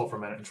console for a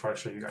minute and try to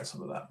show you guys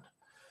some of that.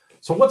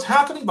 So what's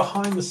happening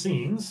behind the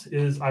scenes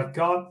is I've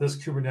got this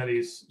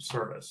Kubernetes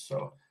service.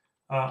 So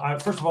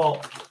first of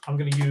all, I'm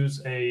going to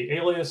use a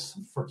alias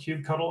for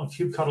kubectl. And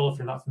kubectl, if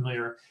you're not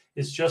familiar,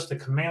 is just a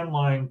command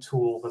line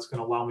tool that's going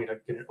to allow me to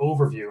get an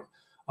overview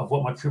of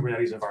what my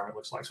Kubernetes environment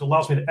looks like. So it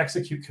allows me to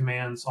execute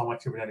commands on my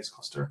Kubernetes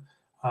cluster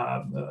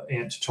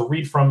and to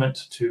read from it,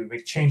 to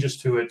make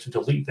changes to it, to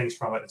delete things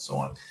from it, and so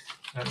on.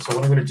 And so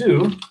what I'm going to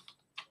do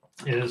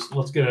is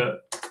let's get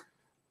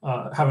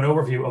have an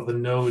overview of the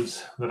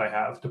nodes that I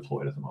have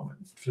deployed at the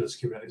moment for this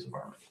Kubernetes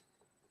environment.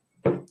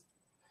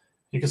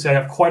 You can see I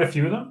have quite a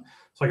few of them.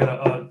 So I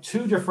got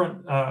 2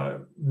 different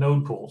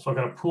node pools. So I've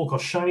got a pool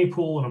called Shiny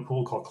Pool and a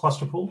pool called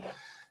Cluster Pool.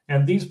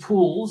 And these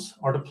pools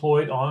are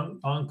deployed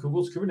on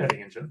Google's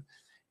Kubernetes engine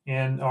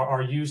and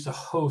are used to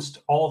host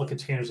all the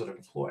containers that are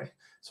deployed.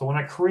 So when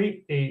I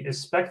create a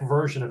spec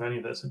version of any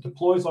of this, it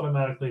deploys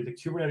automatically. The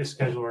Kubernetes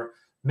scheduler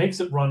makes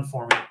it run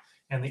for me.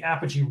 And the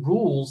Apigee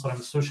rules that I'm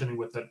associating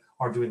with it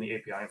are doing the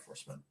API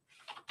enforcement.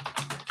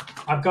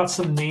 I've got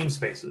some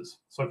namespaces.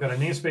 So I've got a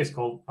namespace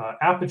called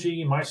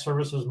Apigee,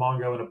 Microservices,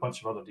 Mongo, and a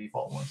bunch of other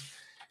default ones.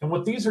 And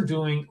what these are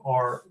doing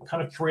are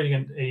kind of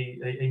creating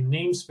a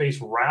namespace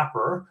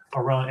wrapper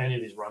around any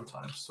of these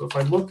runtimes. So if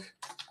I look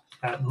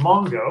at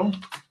Mongo,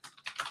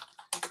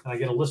 and I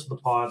get a list of the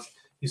pods,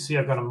 you see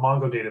I've got a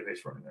Mongo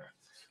database running there.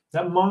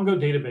 That Mongo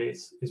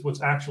database is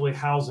what's actually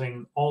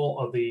housing all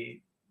of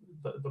the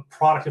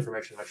product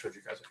information I showed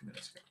you guys a few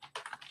minutes ago.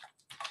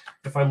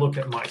 If I look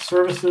at my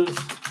services,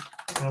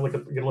 and I look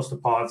at get a list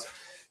of pods,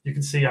 you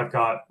can see I've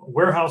got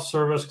warehouse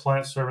service,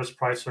 client service,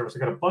 price service. I've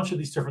got a bunch of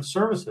these different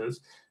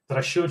services that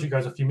I showed you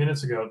guys a few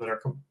minutes ago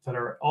that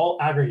are all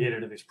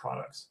aggregated in these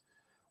products.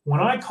 When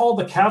I called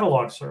the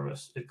catalog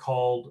service, it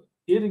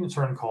in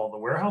turn called the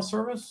warehouse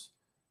service,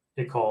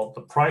 it called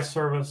the price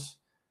service,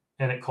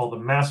 and it called the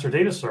master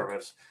data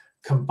service,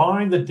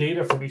 combined the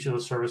data from each of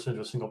the services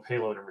into a single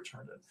payload and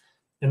returned it.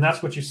 And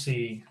that's what you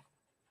see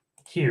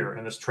here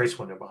in this trace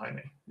window behind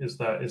me, is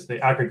the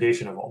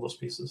aggregation of all those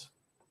pieces.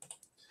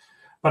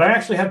 But I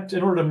actually had,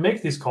 in order to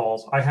make these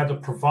calls, I had to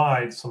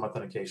provide some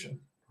authentication,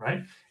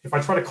 right? If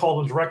I try to call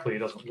them directly, it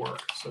doesn't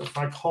work. So if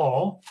I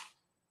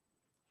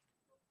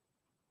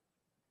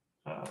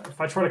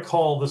try to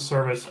call this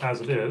service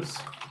as it is,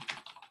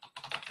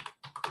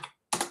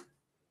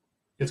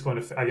 it's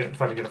going to,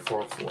 if I can get a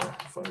 404,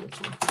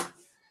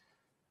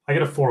 I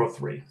get a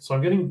 403. So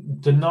I'm getting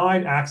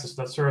denied access to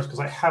that service because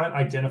I haven't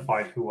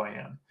identified who I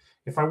am.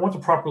 If I want to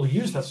properly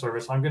use that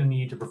service, I'm going to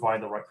need to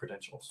provide the right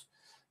credentials.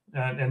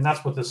 And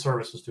that's what this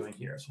service is doing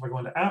here. So if I go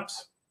into apps,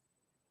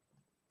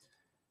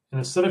 and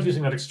instead of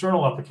using that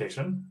external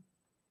application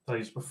that I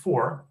used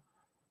before,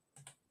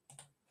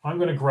 I'm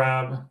going to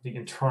grab the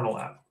internal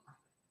app.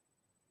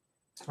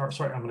 Or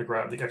sorry, I'm going to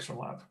grab the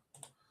external app.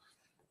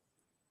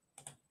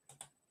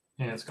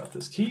 And it's got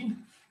this key.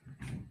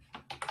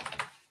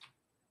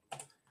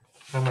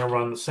 I'm going to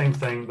run the same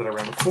thing that I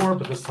ran before,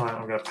 but this time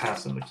I'm going to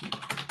pass in the key.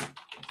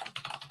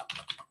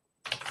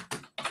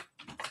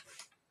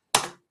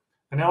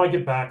 And now I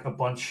get back a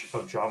bunch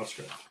of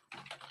JavaScript.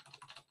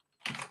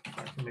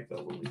 I can make that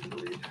a little easier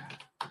to read.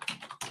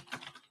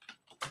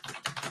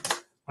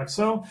 Like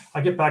so, I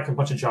get back a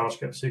bunch of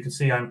JavaScript. So you can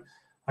see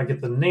I get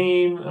the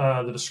name,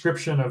 the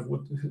description of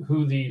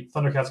who the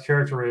Thundercats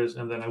character is,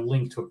 and then a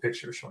link to a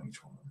picture showing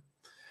each one of them.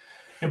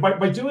 And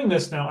by doing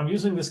this now, I'm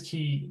using this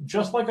key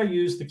just like I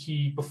used the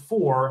key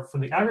before for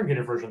the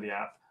aggregated version of the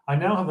app. I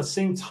now have the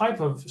same type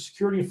of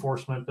security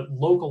enforcement, but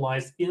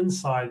localized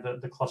inside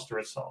the cluster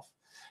itself.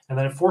 And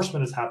that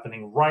enforcement is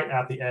happening right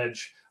at the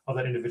edge of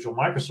that individual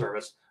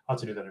microservice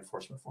to do that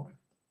enforcement for me.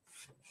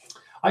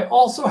 I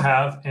also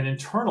have an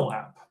internal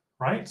app,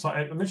 right? So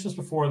I mentioned this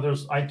before.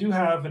 I do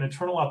have an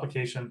internal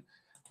application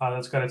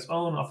that's got its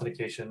own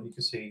authentication. You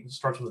can see it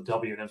starts with a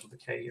W and ends with a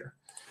K here.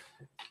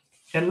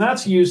 And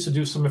that's used to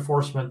do some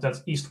enforcement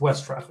that's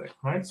east-west traffic,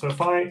 right? So if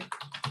I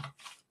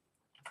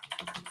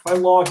I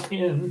log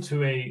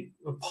into a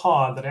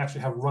pod that I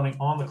actually have running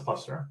on the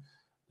cluster,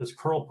 this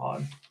curl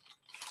pod,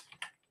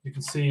 you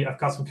can see I've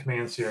got some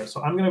commands here.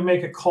 So I'm going to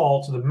make a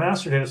call to the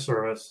master data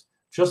service,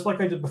 just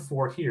like I did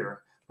before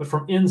here, but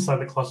from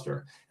inside the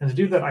cluster. And to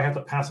do that, I have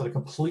to pass it a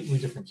completely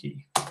different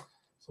key. So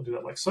I'll do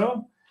that like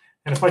so.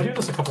 And if I do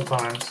this a couple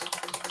times,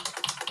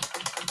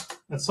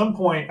 at some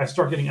point, I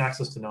start getting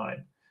access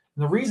denied.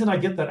 And the reason I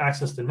get that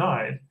access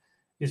denied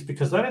is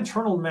because that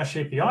internal mesh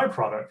API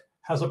product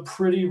has a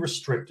pretty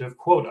restrictive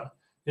quota.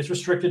 It's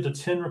restricted to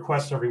 10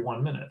 requests every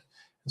 1 minute.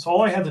 And so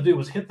all I had to do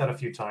was hit that a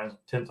few times,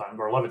 10 times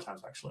or 11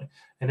 times actually,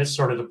 and it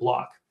started to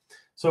block.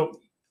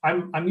 So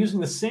I'm using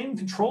the same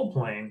control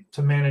plane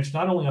to manage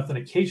not only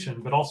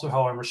authentication, but also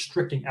how I'm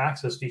restricting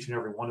access to each and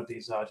every one of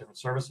these different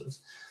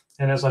services.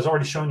 And as I've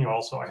already shown you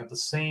also, I have the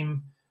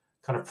same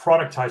kind of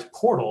productized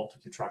portal to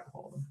keep track of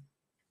all of them.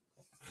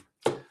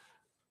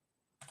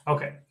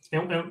 Okay,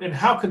 and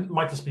how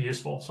might this be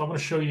useful? So I'm going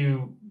to show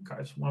you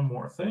guys one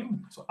more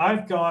thing. So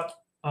I've got,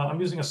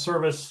 I'm using a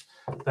service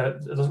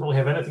that doesn't really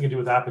have anything to do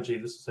with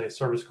Apigee. This is a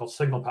service called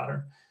Signal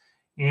Pattern.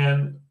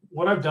 And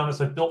what I've done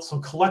is I've built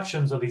some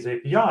collections of these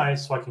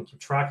APIs so I can keep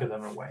track of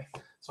them in a way.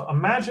 So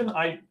imagine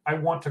I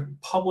want to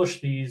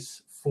publish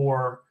these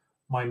for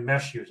my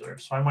mesh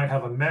users. So I might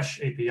have a mesh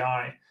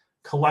API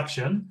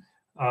collection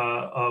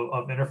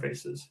of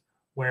interfaces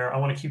where I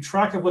want to keep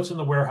track of what's in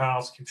the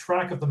warehouse, keep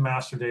track of the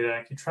master data,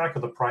 and keep track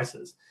of the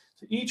prices.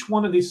 So each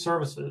one of these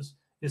services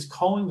is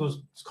calling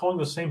those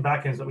same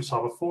backends that we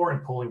saw before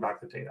and pulling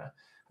back the data.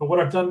 But what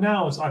I've done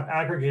now is I've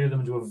aggregated them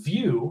into a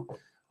view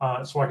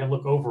so I can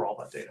look over all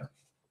that data.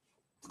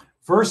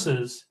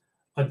 Versus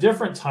a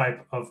different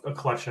type of a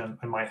collection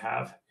I might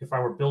have if I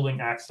were building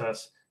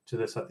access to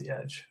this at the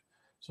edge.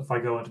 So if I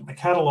go into my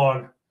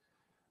catalog,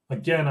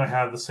 again, I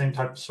have the same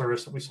type of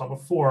service that we saw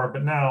before,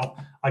 but now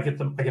I get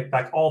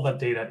back all that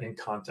data in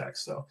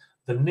context. So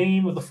the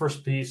name of the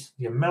first piece,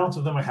 the amount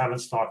of them I have in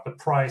stock, the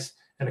price,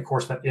 and of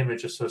course that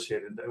image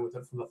associated with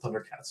it from the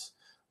Thundercats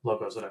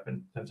logos that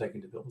I'm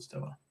taking to build this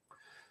demo.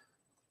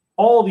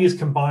 All of these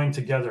combine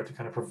together to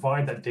kind of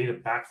provide that data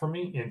back for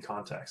me in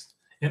context.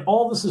 And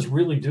all this is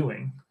really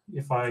doing,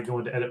 if I go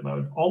into edit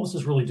mode, all this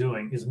is really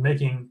doing is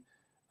making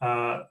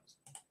the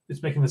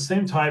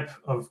same type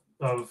of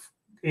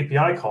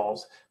API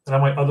calls that I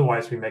might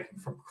otherwise be making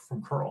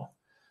from curl.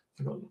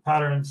 We go to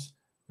patterns.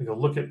 We go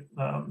look at,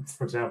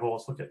 for example,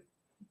 let's look at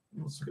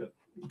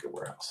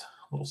warehouse,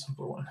 a little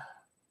simpler one.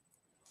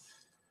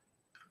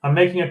 I'm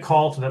making a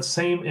call to that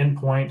same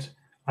endpoint.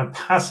 I'm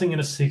passing in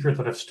a secret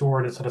that I've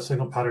stored inside a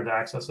signal pattern to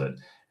access it.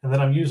 And then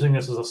I'm using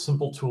this as a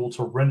simple tool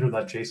to render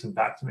that JSON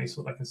back to me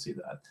so that I can see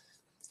that.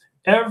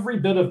 Every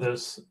bit of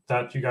this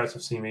that you guys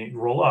have seen me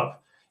roll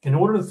up, in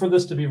order for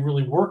this to be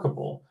really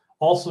workable,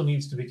 also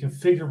needs to be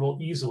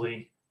configurable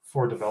easily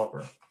for a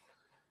developer.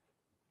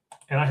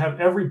 And I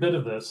have every bit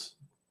of this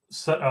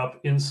set up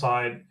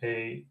inside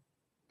a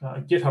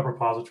GitHub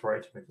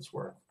repository to make this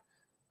work.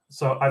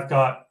 So I've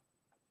got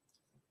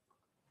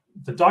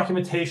the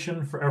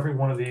documentation for every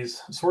one of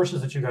these sources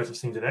that you guys have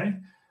seen today.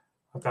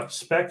 I've got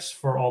specs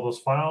for all those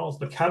files,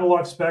 the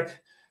catalog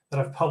spec that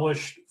I've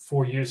published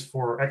for use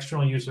for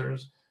external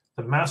users,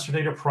 the master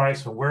data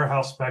price and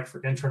warehouse spec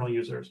for internal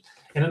users.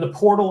 And in the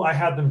portal, I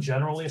had them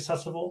generally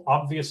accessible.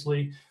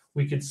 Obviously,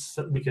 we could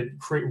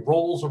create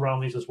roles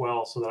around these as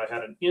well so that I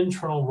had an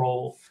internal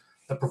role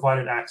that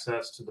provided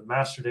access to the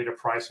master data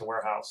price and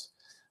warehouse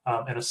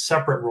and a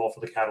separate role for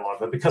the catalog.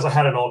 But because I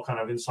had it all kind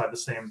of inside the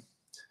same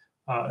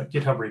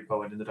GitHub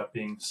repo, it ended up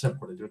being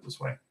simpler to do it this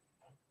way.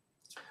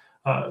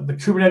 The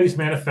Kubernetes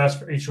manifest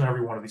for each and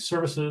every one of these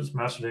services,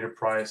 master data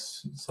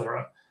price,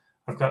 etc.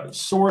 I've got a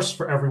source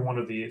for every one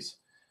of these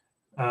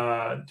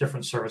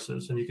different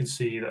services. And you can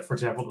see that, for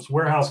example, this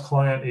warehouse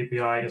client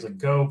API is a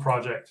Go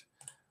project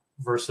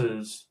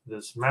versus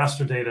this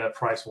master data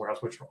price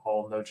warehouse, which are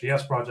all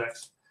Node.js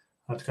projects,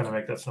 to kind of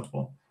make that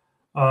simple.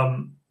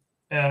 Apigee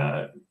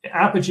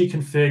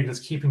config that's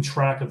keeping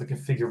track of the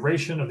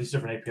configuration of these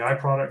different API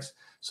products.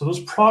 So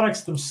those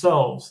products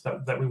themselves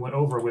that we went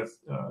over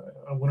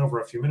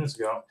a few minutes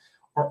ago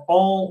are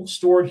all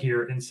stored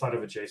here inside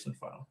of a JSON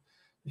file.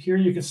 Here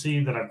you can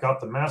see that I've got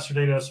the master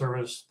data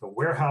service, the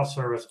warehouse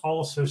service,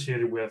 all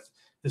associated with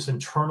this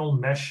internal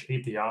mesh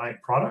API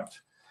product.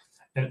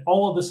 And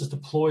all of this is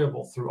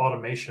deployable through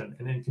automation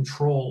and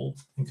controlled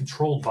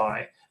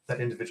by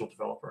that individual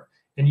developer.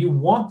 And you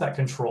want that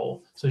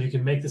control so you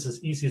can make this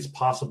as easy as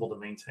possible to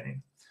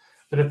maintain.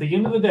 But at the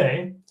end of the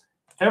day,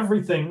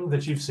 everything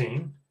that you've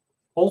seen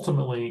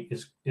ultimately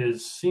is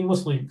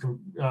seamlessly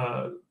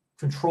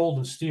controlled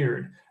and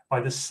steered by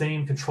the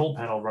same control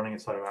panel running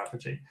inside of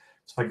Apigee.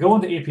 So if I go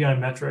into API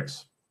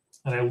metrics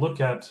and I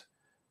look at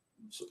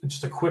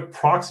just a quick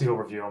proxy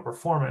overview on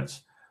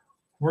performance,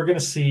 we're going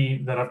to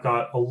see that I've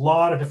got a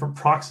lot of different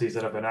proxies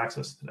that have been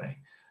accessed today.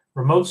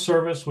 Remote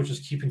service, which is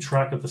keeping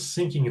track of the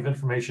syncing of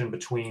information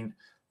between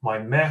my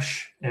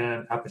mesh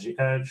and Apigee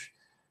Edge.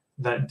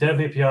 That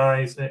dev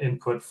API's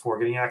input for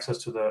getting access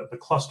to the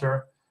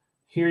cluster.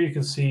 Here you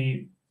can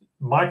see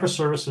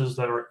microservices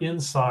that are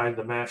inside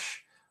the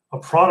mesh a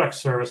product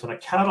service and a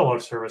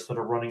catalog service that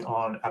are running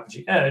on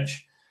Apigee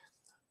Edge,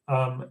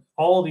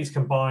 all of these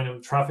combine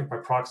with traffic by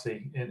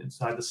proxy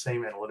inside the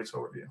same analytics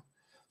overview.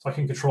 So I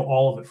can control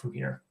all of it from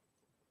here.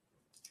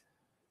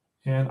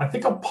 And I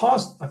think I'll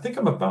pause. I think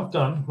I'm about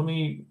done. Let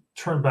me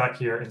turn back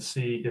here and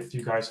see if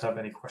you guys have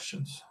any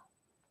questions.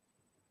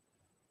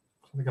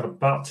 We got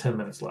about 10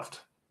 minutes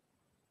left.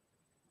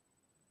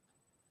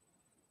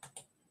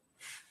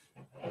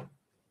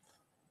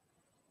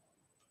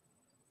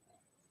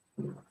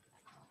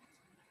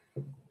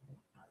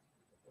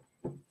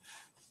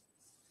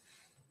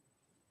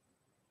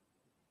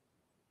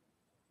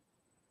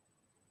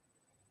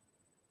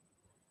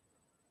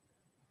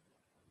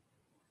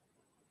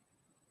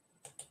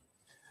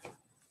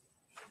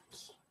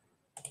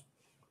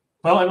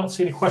 Well, I don't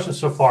see any questions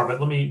so far,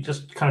 but let me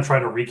just kind of try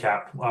to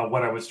recap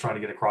what I was trying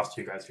to get across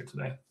to you guys here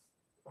today.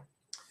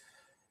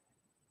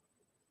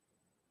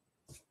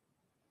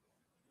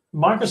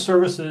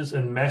 Microservices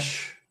and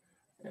mesh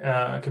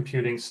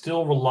computing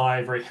still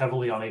rely very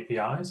heavily on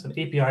APIs, and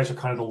APIs are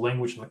kind of the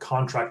language and the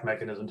contract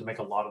mechanism to make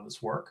a lot of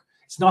this work.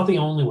 It's not the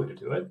only way to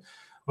do it,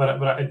 but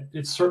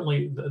it's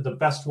certainly the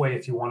best way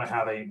if you want to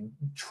have a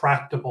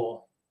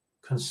tractable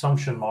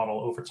consumption model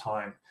over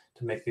time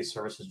to make these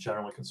services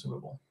generally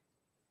consumable.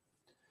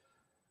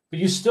 But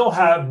you still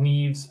have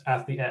needs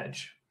at the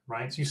edge,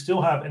 right? So you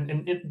still have,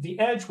 and the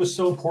edge was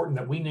so important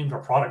that we named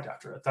our product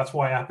after it. That's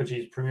why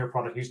Apigee's premier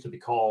product used to be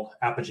called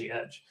Apigee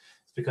Edge.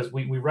 It's because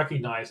we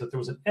recognized that there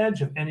was an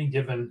edge of any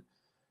given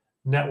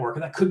network,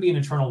 and that could be an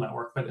internal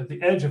network, but at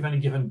the edge of any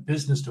given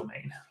business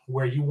domain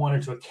where you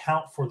wanted to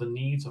account for the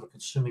needs of a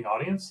consuming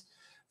audience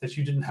that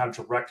you didn't have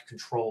direct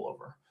control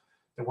over,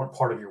 that weren't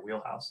part of your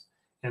wheelhouse.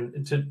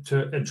 And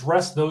to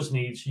address those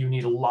needs, you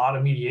need a lot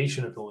of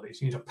mediation abilities.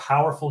 You need a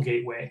powerful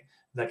gateway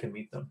that can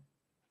meet them.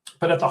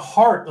 But at the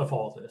heart of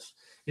all this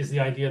is the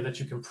idea that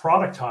you can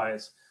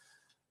productize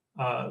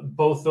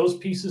both those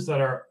pieces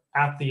that are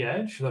at the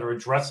edge, that are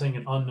addressing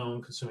an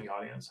unknown consuming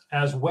audience,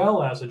 as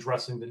well as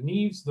addressing the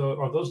needs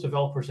of those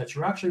developers that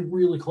you're actually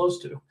really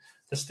close to,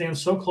 that stand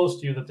so close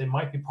to you that they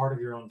might be part of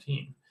your own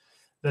team.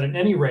 That at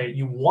any rate,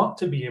 you want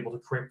to be able to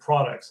create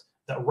products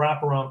that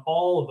wrap around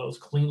all of those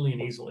cleanly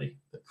and easily,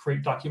 that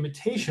create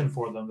documentation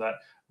for them that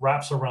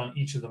wraps around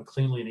each of them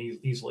cleanly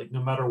and easily,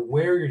 no matter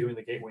where you're doing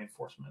the gateway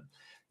enforcement,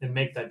 and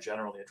make that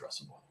generally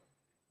addressable.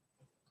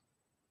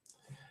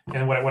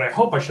 And what I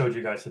hope I showed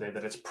you guys today,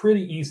 that it's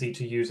pretty easy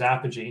to use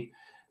Apigee,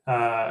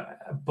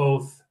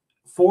 both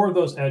for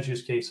those edge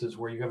use cases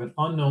where you have an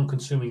unknown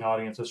consuming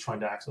audience that's trying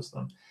to access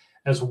them,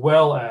 as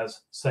well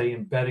as, say,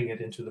 embedding it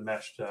into the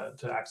mesh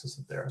to access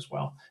it there as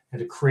well, and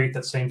to create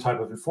that same type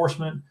of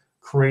enforcement,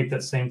 create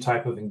that same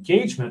type of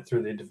engagement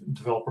through the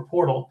developer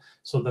portal,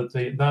 so that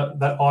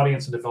that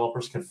audience of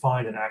developers can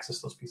find and access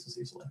those pieces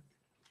easily.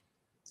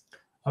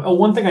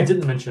 One thing I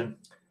didn't mention,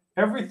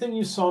 everything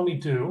you saw me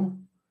do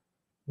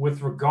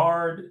with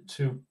regard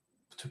to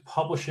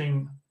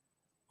publishing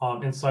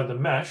inside the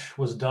mesh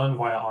was done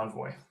via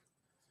Envoy.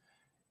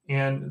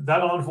 And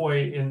that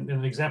Envoy, in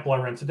the example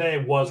I ran today,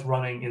 was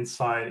running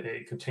inside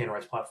a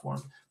containerized platform.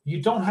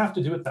 You don't have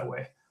to do it that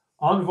way.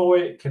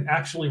 Envoy can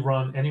actually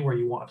run anywhere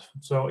you want.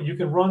 So you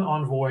can run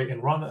Envoy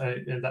and run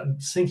that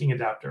syncing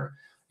adapter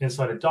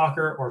inside a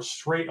Docker or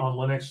straight on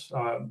Linux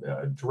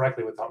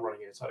directly without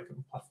running it inside a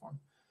Google platform.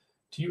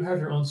 Do you have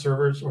your own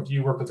servers, or do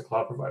you work with a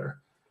cloud provider?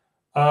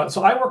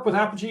 So I work with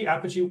Apigee.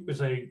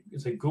 Apigee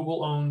is a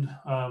Google-owned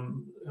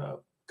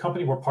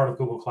company. We're part of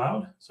Google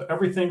Cloud. So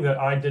everything that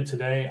I did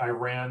today, I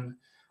ran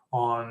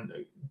on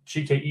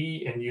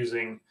GKE and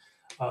using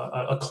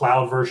a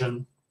cloud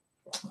version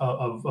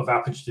of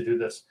Apigee to do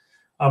this.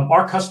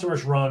 Our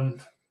customers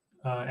run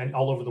and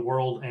all over the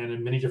world and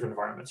in many different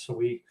environments. So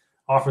we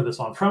offer this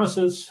on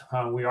premises.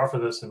 We offer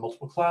this in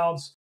multiple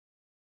clouds,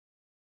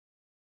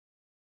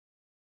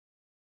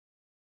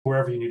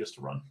 wherever you need us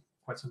to run,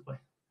 quite simply.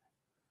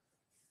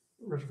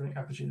 Retrofitting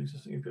Apigee and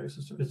existing API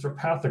system. Is there a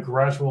path to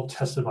gradual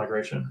tested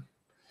migration?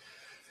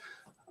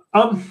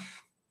 The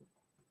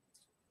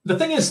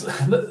thing is,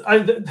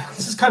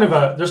 this is kind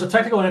of there's a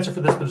technical answer for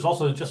this, but there's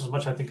also just as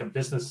much, I think, a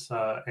business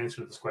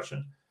answer to this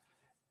question.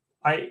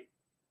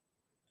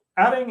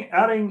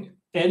 Adding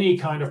any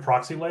kind of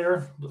proxy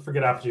layer,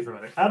 forget Apigee for a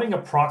minute, adding a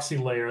proxy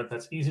layer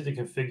that's easy to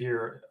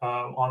configure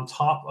on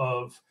top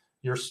of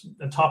your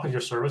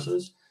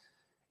services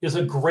is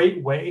a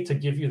great way to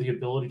give you the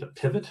ability to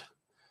pivot,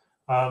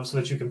 so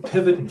that you can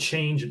pivot and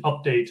change and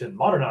update and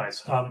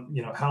modernize,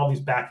 how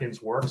these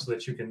backends work, so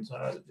that you can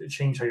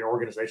change how your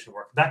organization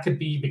works. That could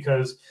be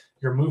because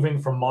you're moving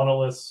from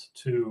monoliths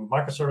to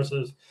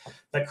microservices.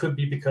 That could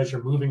be because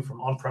you're moving from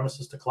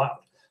on-premises to cloud,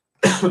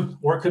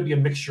 or it could be a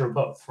mixture of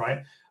both,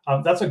 right?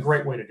 That's a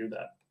great way to do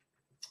that.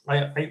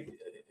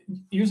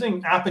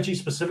 Using Apigee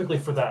specifically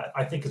for that,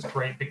 I think is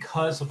great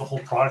because of the whole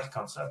product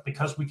concept.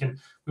 Because we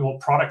will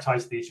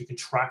productize these. You can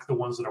track the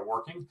ones that are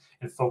working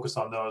and focus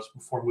on those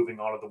before moving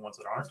on to the ones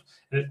that aren't.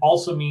 And it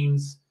also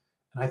means,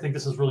 and I think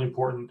this is really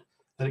important,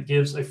 that it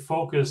gives a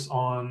focus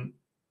on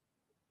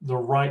the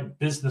right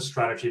business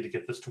strategy to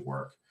get this to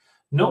work.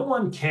 No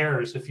one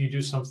cares if you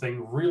do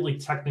something really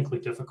technically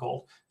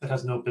difficult that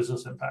has no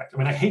business impact. I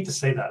mean, I hate to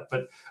say that,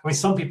 but I mean,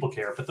 some people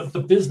care, but the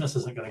business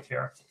isn't going to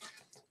care.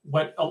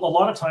 What a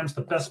lot of times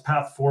the best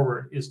path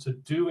forward is to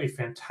do a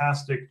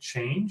fantastic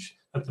change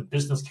that the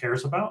business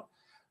cares about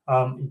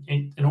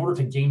in order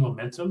to gain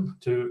momentum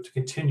to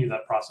continue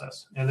that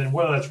process. And then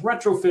whether that's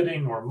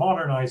retrofitting or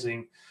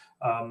modernizing,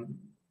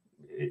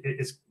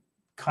 it's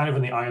kind of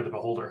in the eye of the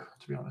beholder,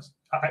 to be honest.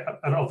 I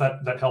don't know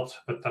if that helped,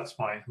 but that's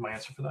my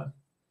answer for that.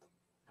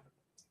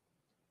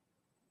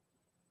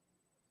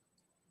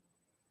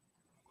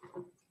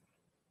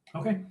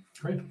 Okay,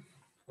 great.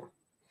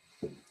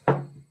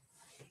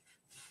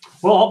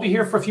 Well, I'll be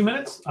here for a few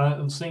minutes.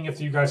 I'm seeing if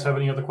you guys have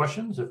any other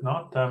questions. If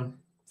not,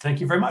 thank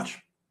you very much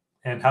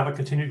and have a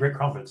continued great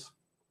conference.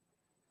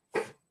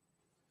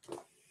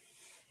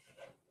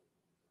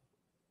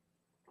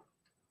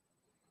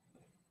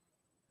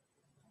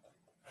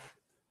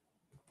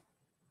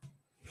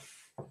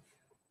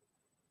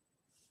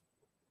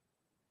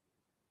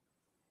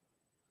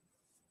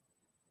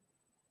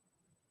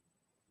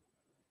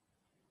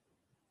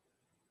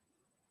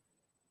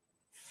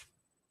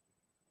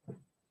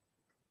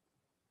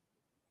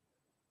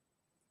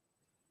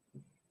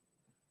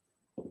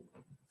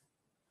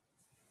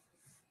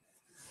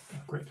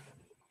 Great.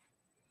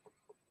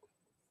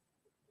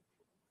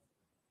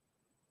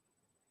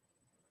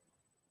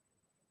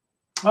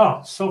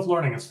 Oh,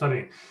 self-learning and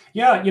studying.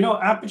 Yeah,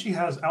 Apigee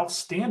has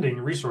outstanding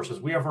resources.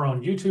 We have our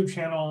own YouTube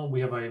channel. We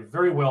have a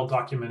very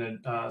well-documented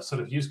set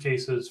of use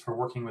cases for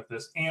working with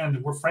this.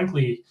 And we're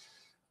frankly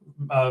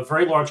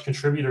very large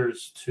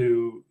contributors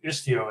to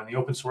Istio and the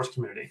open source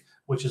community,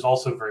 which is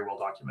also very well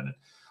documented.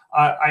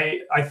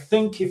 I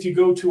think if you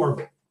go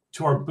to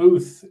our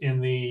booth in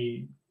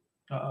the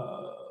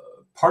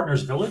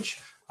Partners Village,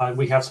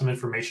 we have some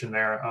information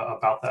there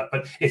about that.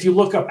 But if you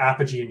look up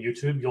Apigee in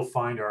YouTube, you'll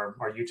find our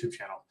YouTube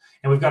channel.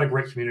 And we've got a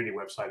great community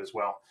website as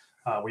well,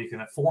 where you can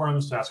have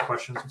forums to ask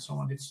questions and so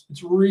on. It's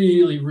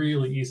really,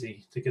 really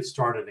easy to get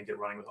started and get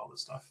running with all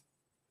this stuff.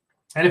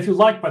 And if you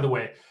like, by the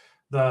way,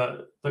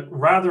 the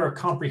rather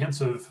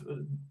comprehensive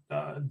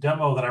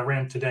demo that I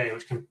ran today,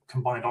 which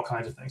combined all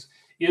kinds of things,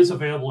 is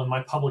available in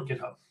my public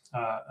GitHub.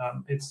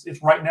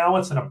 It's right now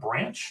it's in a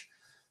branch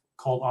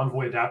called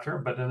Envoy Adapter,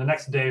 but in the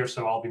next day or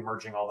so, I'll be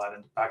merging all that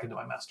back into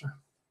my master.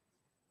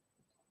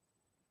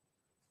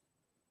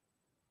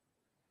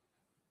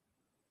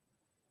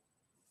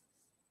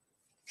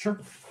 Sure.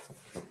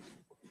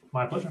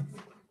 My pleasure.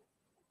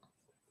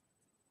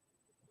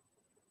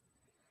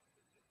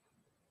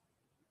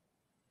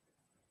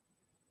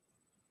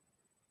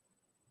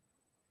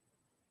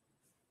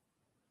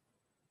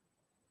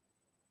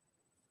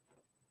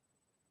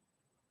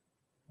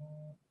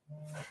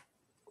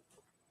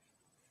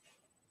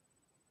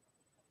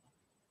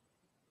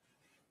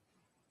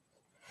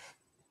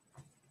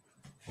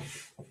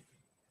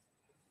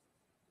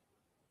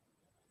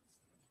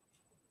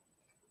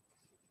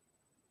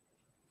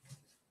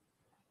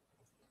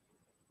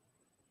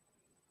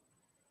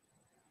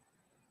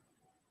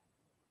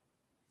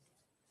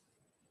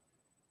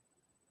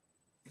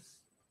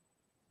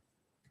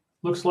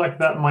 Looks like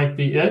that might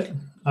be it.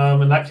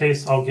 In that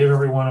case, I'll give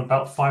everyone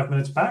about 5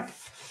 minutes back.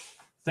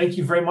 Thank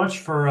you very much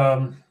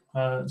for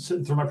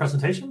sitting through my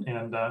presentation,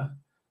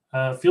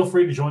 and feel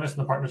free to join us in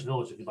the Partners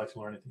Village if you'd like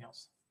to learn anything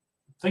else.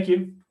 Thank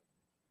you.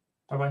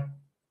 Bye-bye.